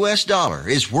 the U.S. dollar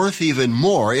is worth even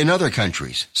more in other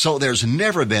countries, so there's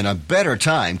never been a better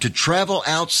time to travel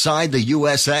outside the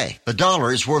USA. The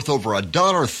dollar is worth over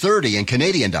 $1.30 in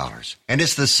Canadian dollars, and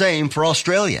it's the same for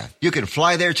Australia. You can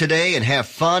fly there today and have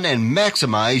fun and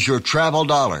maximize your travel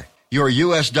dollar. Your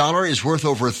U.S. dollar is worth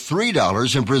over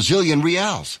 $3 in Brazilian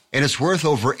reals, and it's worth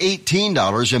over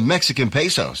 $18 in Mexican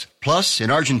pesos. Plus, in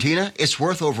Argentina, it's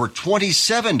worth over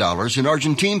 $27 in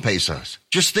Argentine pesos.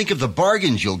 Just think of the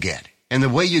bargains you'll get. And the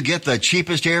way you get the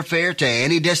cheapest airfare to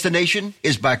any destination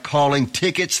is by calling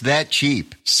Tickets That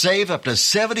Cheap. Save up to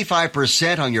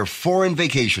 75% on your foreign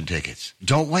vacation tickets.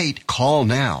 Don't wait. Call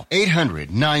now.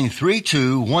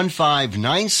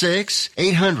 800-932-1596.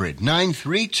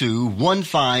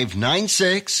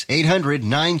 800-932-1596.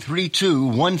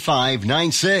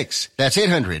 800-932-1596. That's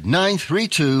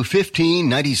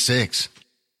 800-932-1596.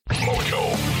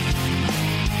 Mojo.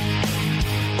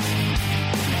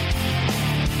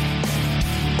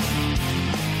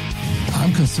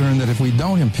 I'm concerned that if we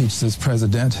don't impeach this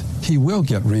president, he will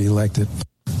get reelected.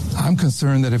 I'm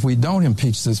concerned that if we don't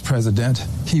impeach this president,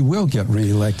 he will get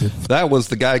reelected. That was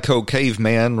the Geico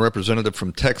caveman, representative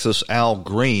from Texas, Al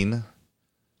Green,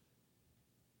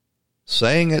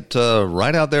 saying it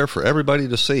right out there for everybody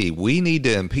to see. We need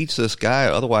to impeach this guy,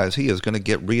 otherwise he is going to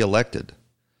get reelected.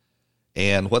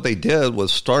 And what they did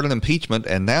was start an impeachment,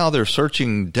 and now they're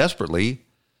searching desperately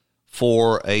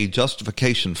for a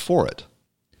justification for it.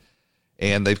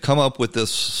 And they've come up with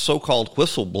this so-called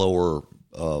whistleblower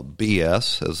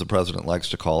BS, as the president likes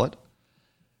to call it.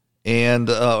 And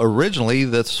originally,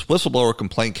 this whistleblower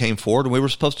complaint came forward, and we were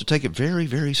supposed to take it very,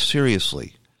 very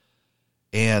seriously.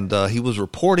 And he was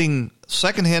reporting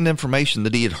secondhand information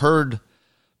that he had heard,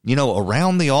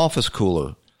 around the office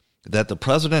cooler, that the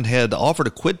president had offered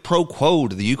a quid pro quo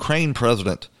to the Ukraine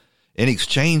president in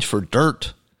exchange for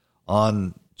dirt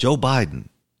on Joe Biden.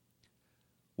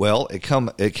 Well, it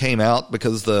came out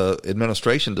because the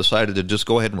administration decided to just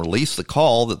go ahead and release the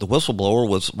call that the whistleblower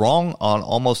was wrong on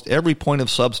almost every point of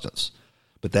substance.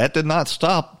 But that did not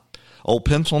stop old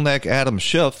pencil neck Adam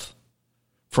Schiff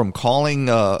from calling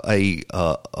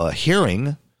a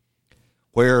hearing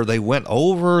where they went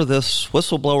over this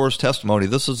whistleblower's testimony.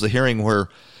 This is the hearing where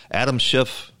Adam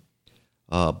Schiff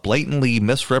blatantly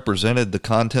misrepresented the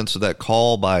contents of that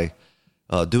call by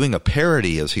doing a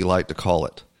parody, as he liked to call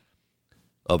it,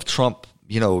 of Trump,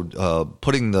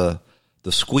 putting the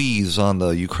squeeze on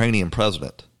the Ukrainian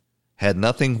president. Had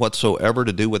nothing whatsoever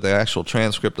to do with the actual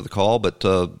transcript of the call, but,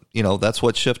 that's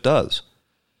what Schiff does.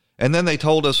 And then they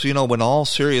told us, in all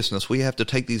seriousness, we have to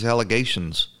take these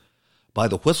allegations by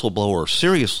the whistleblower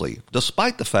seriously,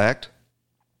 despite the fact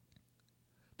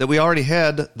that we already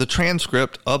had the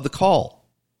transcript of the call.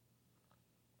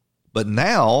 But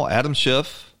now Adam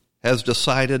Schiff has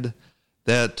decided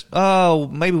that,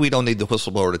 maybe we don't need the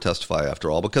whistleblower to testify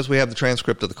after all because we have the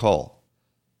transcript of the call.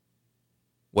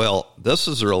 Well, this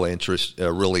is a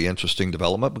really interesting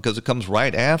development because it comes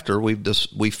right after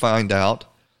we find out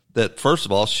that, first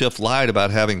of all, Schiff lied about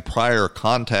having prior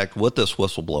contact with this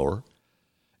whistleblower,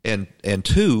 and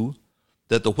two,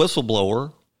 that the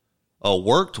whistleblower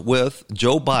worked with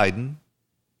Joe Biden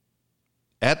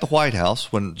at the White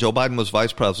House when Joe Biden was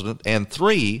vice president, and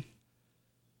 3,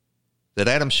 that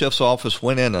Adam Schiff's office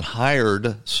went in and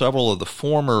hired several of the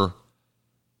former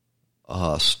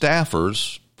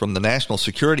staffers from the National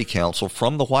Security Council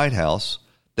from the White House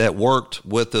that worked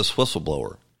with this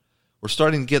whistleblower. We're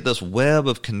starting to get this web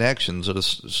of connections that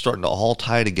is starting to all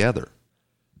tie together.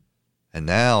 And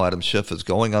now Adam Schiff is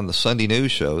going on the Sunday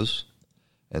news shows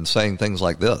and saying things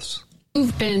like this.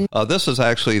 This is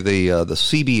actually the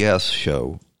CBS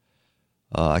show.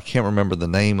 I can't remember the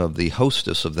name of the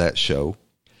hostess of that show,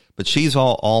 but she's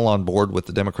all on board with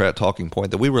the Democrat talking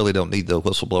point that we really don't need the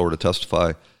whistleblower to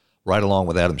testify, right along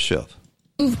with Adam Schiff.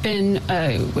 You've been,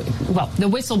 the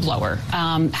whistleblower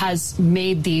has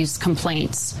made these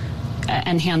complaints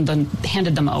and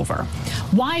handed them over.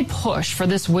 Why push for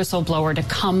this whistleblower to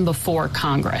come before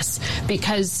Congress?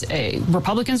 Because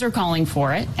Republicans are calling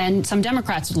for it, and some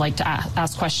Democrats would like to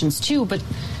ask questions too, but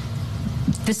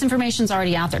this information's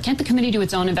already out there. Can't the committee do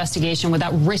its own investigation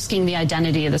without risking the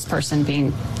identity of this person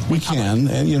being We can,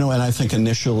 and I think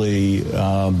initially,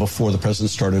 before the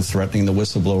president started threatening the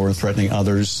whistleblower and threatening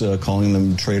others, calling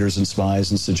them traitors and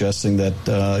spies and suggesting that,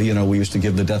 we used to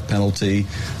give the death penalty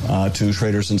to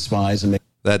traitors and spies.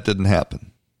 That didn't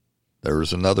happen. There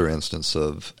was another instance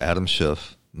of Adam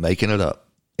Schiff making it up.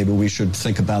 Maybe we should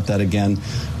think about that again.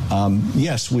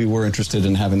 Yes, we were interested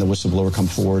in having the whistleblower come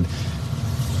forward.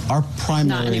 Our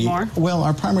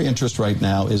primary interest right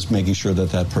now is making sure that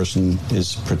that person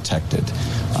is protected.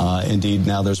 Indeed,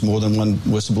 now there's more than one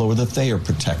whistleblower that they are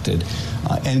protected.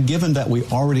 And given that we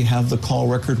already have the call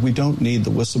record, we don't need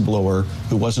the whistleblower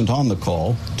who wasn't on the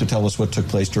call to tell us what took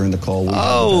place during the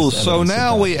call. So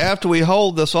now after we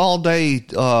hold this all-day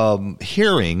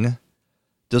hearing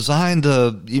designed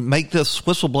to make this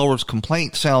whistleblower's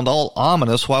complaint sound all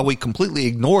ominous while we completely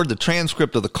ignored the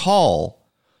transcript of the call,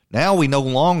 now we no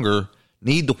longer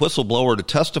need the whistleblower to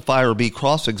testify or be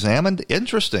cross-examined?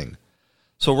 Interesting.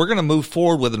 So we're going to move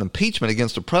forward with an impeachment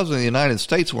against the President of the United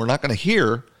States, and we're not going to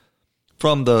hear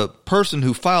from the person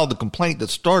who filed the complaint that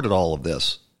started all of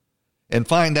this and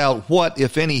find out what,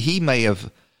 if any, he may have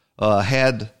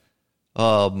had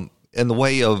in the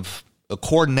way of a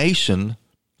coordination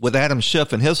with Adam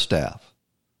Schiff and his staff.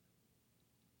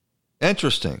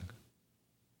 Interesting.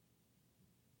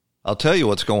 I'll tell you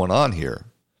what's going on here.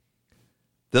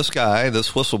 This guy,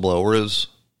 this whistleblower, is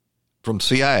from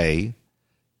CIA.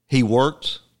 He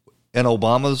worked in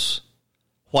Obama's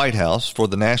White House for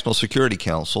the National Security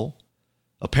Council,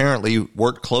 apparently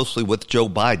worked closely with Joe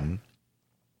Biden.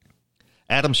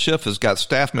 Adam Schiff has got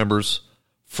staff members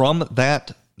from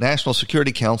that National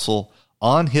Security Council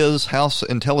on his House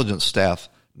intelligence staff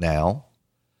now,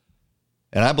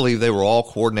 and I believe they were all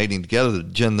coordinating together to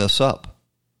gin this up.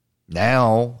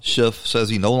 Now, Schiff says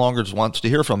he no longer wants to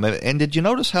hear from him. And did you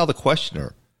notice how the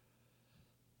questioner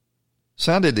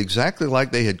sounded exactly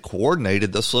like they had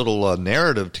coordinated this little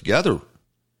narrative together?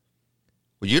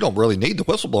 Well, you don't really need the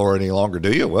whistleblower any longer,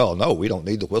 do you? Well, no, we don't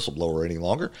need the whistleblower any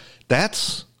longer.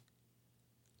 That's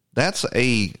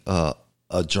a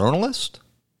journalist,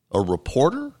 a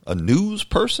reporter, a news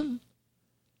person.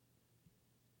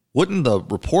 Wouldn't the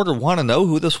reporter want to know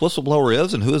who this whistleblower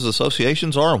is and who his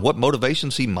associations are and what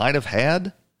motivations he might have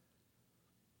had?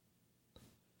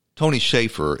 Tony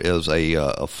Shaffer is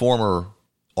a former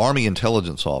Army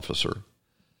intelligence officer,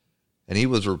 and he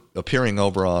was appearing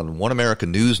over on One America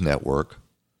News Network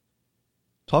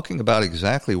talking about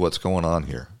exactly what's going on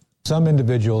here. Some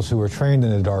individuals who are trained in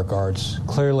the dark arts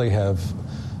clearly have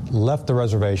left the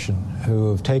reservation,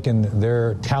 who have taken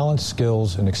their talent,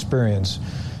 skills, and experience,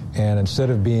 and instead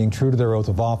of being true to their oath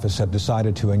of office, have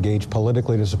decided to engage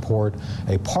politically to support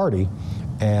a party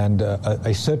and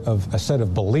a set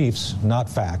of beliefs, not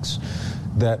facts,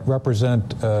 that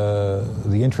represent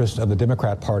the interest of the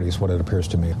Democrat Party, is what it appears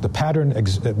to me. The pattern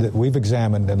that we've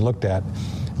examined and looked at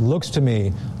looks to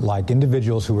me like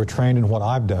individuals who were trained in what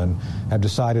I've done have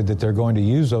decided that they're going to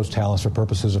use those talents for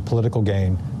purposes of political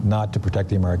gain, not to protect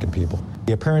the American people.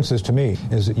 The appearances to me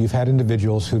is that you've had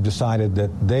individuals who've decided that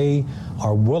they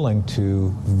are willing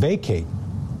to vacate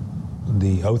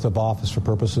the oath of office for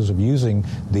purposes of using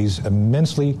these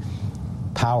immensely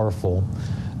powerful,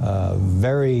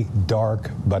 very dark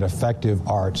but effective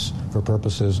arts for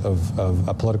purposes of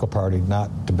a political party, not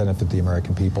to benefit the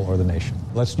American people or the nation.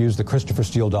 Let's use the Christopher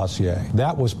Steele dossier.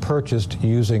 That was purchased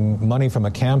using money from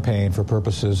a campaign for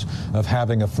purposes of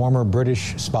having a former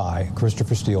British spy,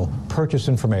 Christopher Steele, purchase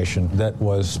information that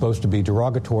was supposed to be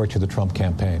derogatory to the Trump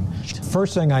campaign.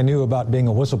 First thing I knew about being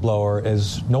a whistleblower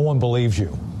is no one believes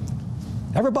you.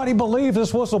 Everybody believed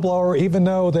this whistleblower, even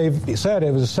though they've said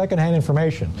it was secondhand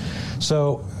information.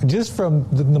 So just from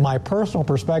my personal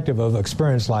perspective of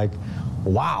experience, like,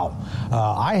 wow,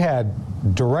 I had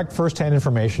direct firsthand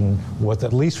information with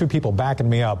at least 3 people backing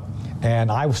me up,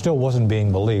 and I still wasn't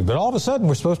being believed. But all of a sudden,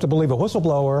 we're supposed to believe a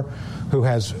whistleblower who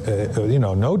has,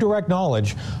 no direct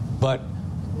knowledge, but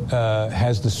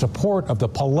has the support of the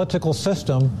political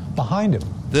system behind him.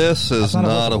 This is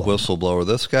not a whistleblower.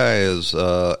 This guy is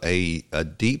a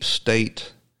deep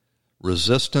state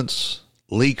resistance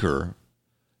leaker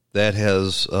that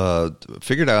has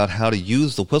figured out how to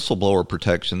use the whistleblower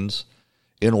protections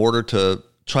in order to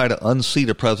try to unseat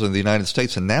a president of the United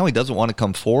States, and now he doesn't want to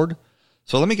come forward.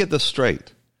 So let me get this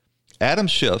straight. Adam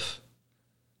Schiff,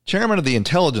 chairman of the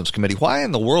Intelligence Committee. Why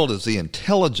in the world is the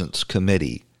Intelligence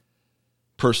Committee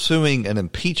pursuing an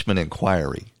impeachment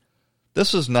inquiry?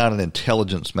 This is not an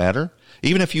intelligence matter.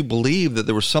 Even if you believe that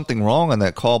there was something wrong on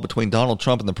that call between Donald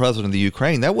Trump and the president of the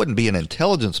Ukraine, that wouldn't be an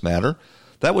intelligence matter.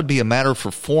 That would be a matter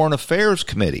for Foreign Affairs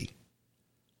Committee.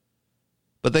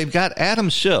 But they've got Adam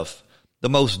Schiff, the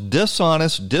most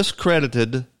dishonest,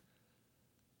 discredited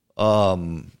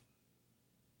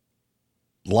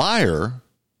liar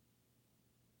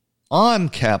on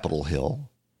Capitol Hill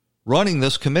running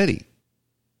this committee.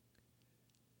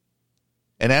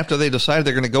 And after they decide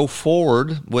they're going to go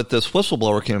forward with this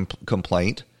whistleblower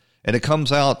complaint, and it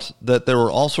comes out that there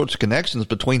were all sorts of connections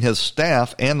between his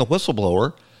staff and the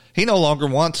whistleblower, he no longer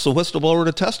wants the whistleblower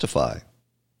to testify.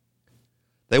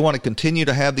 They want to continue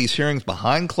to have these hearings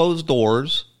behind closed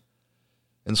doors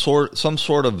in some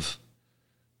sort of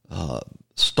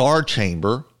star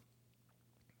chamber.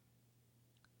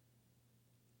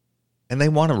 And they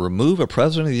want to remove a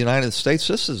president of the United States.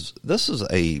 This is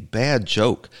a bad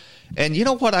joke. And you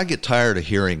know what? I get tired of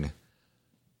hearing,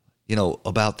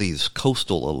 about these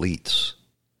coastal elites.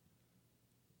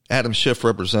 Adam Schiff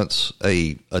represents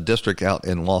a district out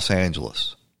in Los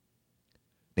Angeles.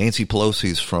 Nancy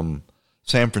Pelosi's from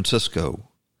San Francisco.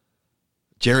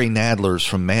 Jerry Nadler's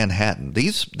from Manhattan.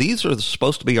 These are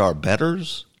supposed to be our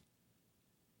betters.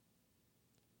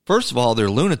 First of all, they're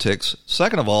lunatics.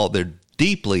 Second of all, they're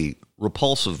deeply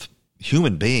repulsive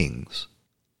human beings.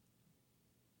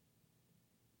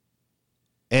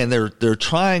 And they're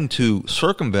trying to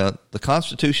circumvent the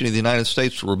Constitution of the United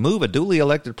States to remove a duly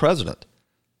elected president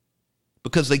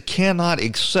because they cannot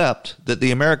accept that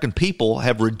the American people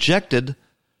have rejected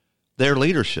their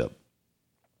leadership.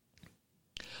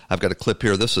 I've got a clip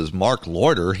here. This is Mark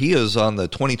Loiter. He is on the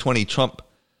 2020 Trump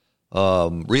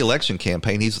re-election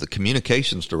campaign. He's the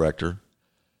communications director.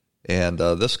 And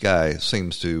this guy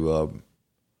seems to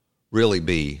really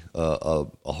be a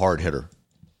hard hitter.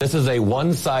 This is a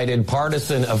one-sided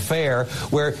partisan affair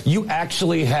where you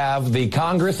actually have the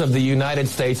Congress of the United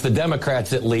States, the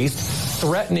Democrats at least,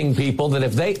 threatening people that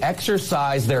if they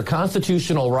exercise their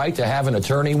constitutional right to have an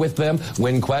attorney with them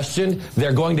when questioned,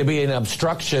 they're going to be an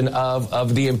obstruction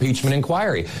of the impeachment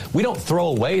inquiry. We don't throw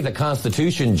away the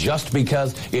Constitution just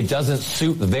because it doesn't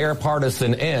suit their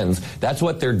partisan ends. That's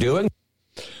what they're doing.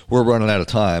 We're running out of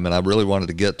time, and I really wanted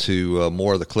to get to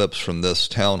more of the clips from this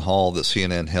town hall that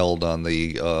CNN held on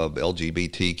the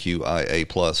LGBTQIA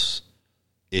plus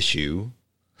issue.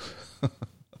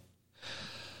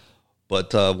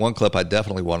 But one clip I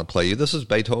definitely want to play you. This is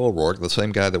Beto O'Rourke, the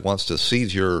same guy that wants to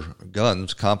seize your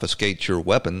guns, confiscate your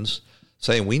weapons,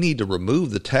 saying we need to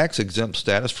remove the tax-exempt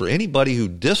status for anybody who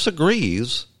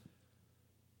disagrees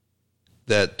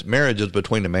that marriage is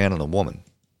between a man and a woman.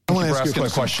 I want to ask you a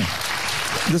question.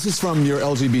 This is from your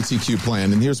LGBTQ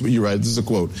plan, and here's what you write. This is a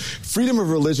quote. Freedom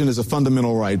of religion is a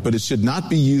fundamental right, but it should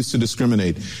not be used to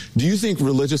discriminate. Do you think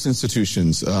religious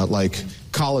institutions like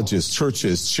colleges,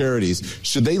 churches, charities,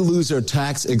 should they lose their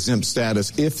tax-exempt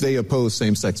status if they oppose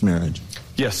same-sex marriage?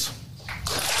 Yes.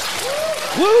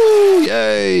 Woo!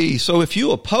 Yay! So if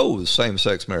you oppose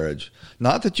same-sex marriage,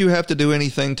 not that you have to do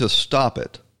anything to stop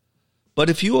it, but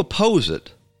if you oppose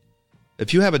it,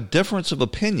 if you have a difference of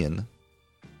opinion,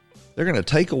 they're going to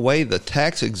take away the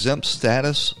tax-exempt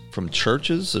status from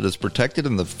churches that is protected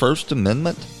in the First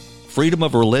Amendment? Freedom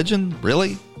of religion?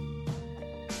 Really?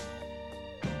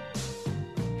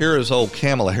 Here is old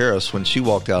Kamala Harris when she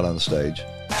walked out on stage.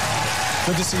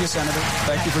 Good to see you, Senator.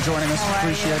 Thank you for joining us.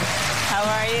 Appreciate it. How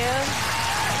are you?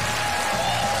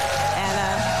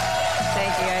 Anna,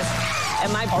 thank you, guys.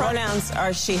 And my pronouns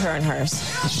are she, her, and hers.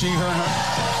 She, her, and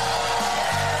her.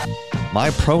 My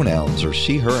pronouns are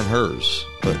she, her, and hers.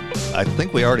 But I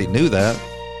think we already knew that.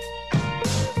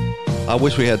 I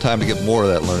wish we had time to get more of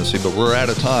that lunacy, but we're out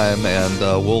of time, and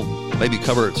we'll maybe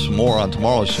cover it some more on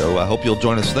tomorrow's show. I hope you'll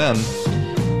join us then.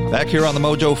 Back here on the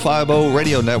Mojo 50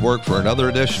 Radio Network for another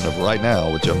edition of Right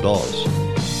Now with Jim Dawes.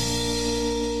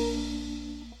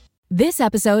 This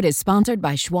episode is sponsored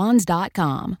by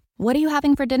Schwans.com. What are you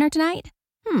having for dinner tonight?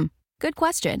 Good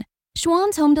question.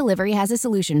 Schwann's Home Delivery has a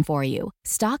solution for you.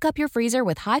 Stock up your freezer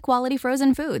with high-quality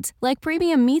frozen foods like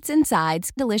premium meats and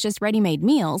sides, delicious ready-made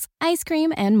meals, ice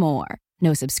cream, and more.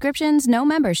 No subscriptions, no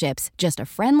memberships, just a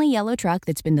friendly yellow truck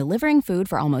that's been delivering food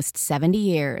for almost 70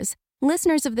 years.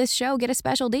 Listeners of this show get a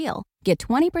special deal. Get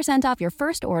 20% off your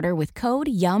first order with code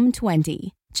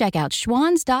YUM20. Check out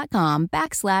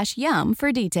schwans.com/YUM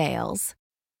for details.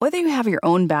 Whether you have your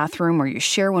own bathroom or you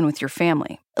share one with your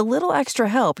family, a little extra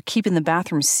help keeping the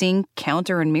bathroom sink,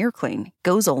 counter, and mirror clean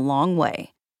goes a long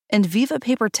way. And Viva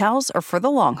paper towels are for the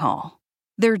long haul.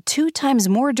 They're 2 times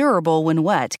more durable when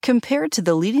wet compared to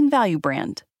the leading value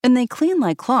brand. And they clean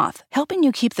like cloth, helping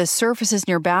you keep the surfaces in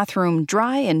your bathroom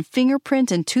dry and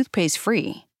fingerprint and toothpaste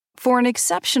free. For an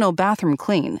exceptional bathroom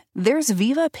clean, there's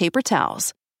Viva paper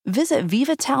towels. Visit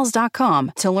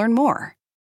vivatowels.com to learn more.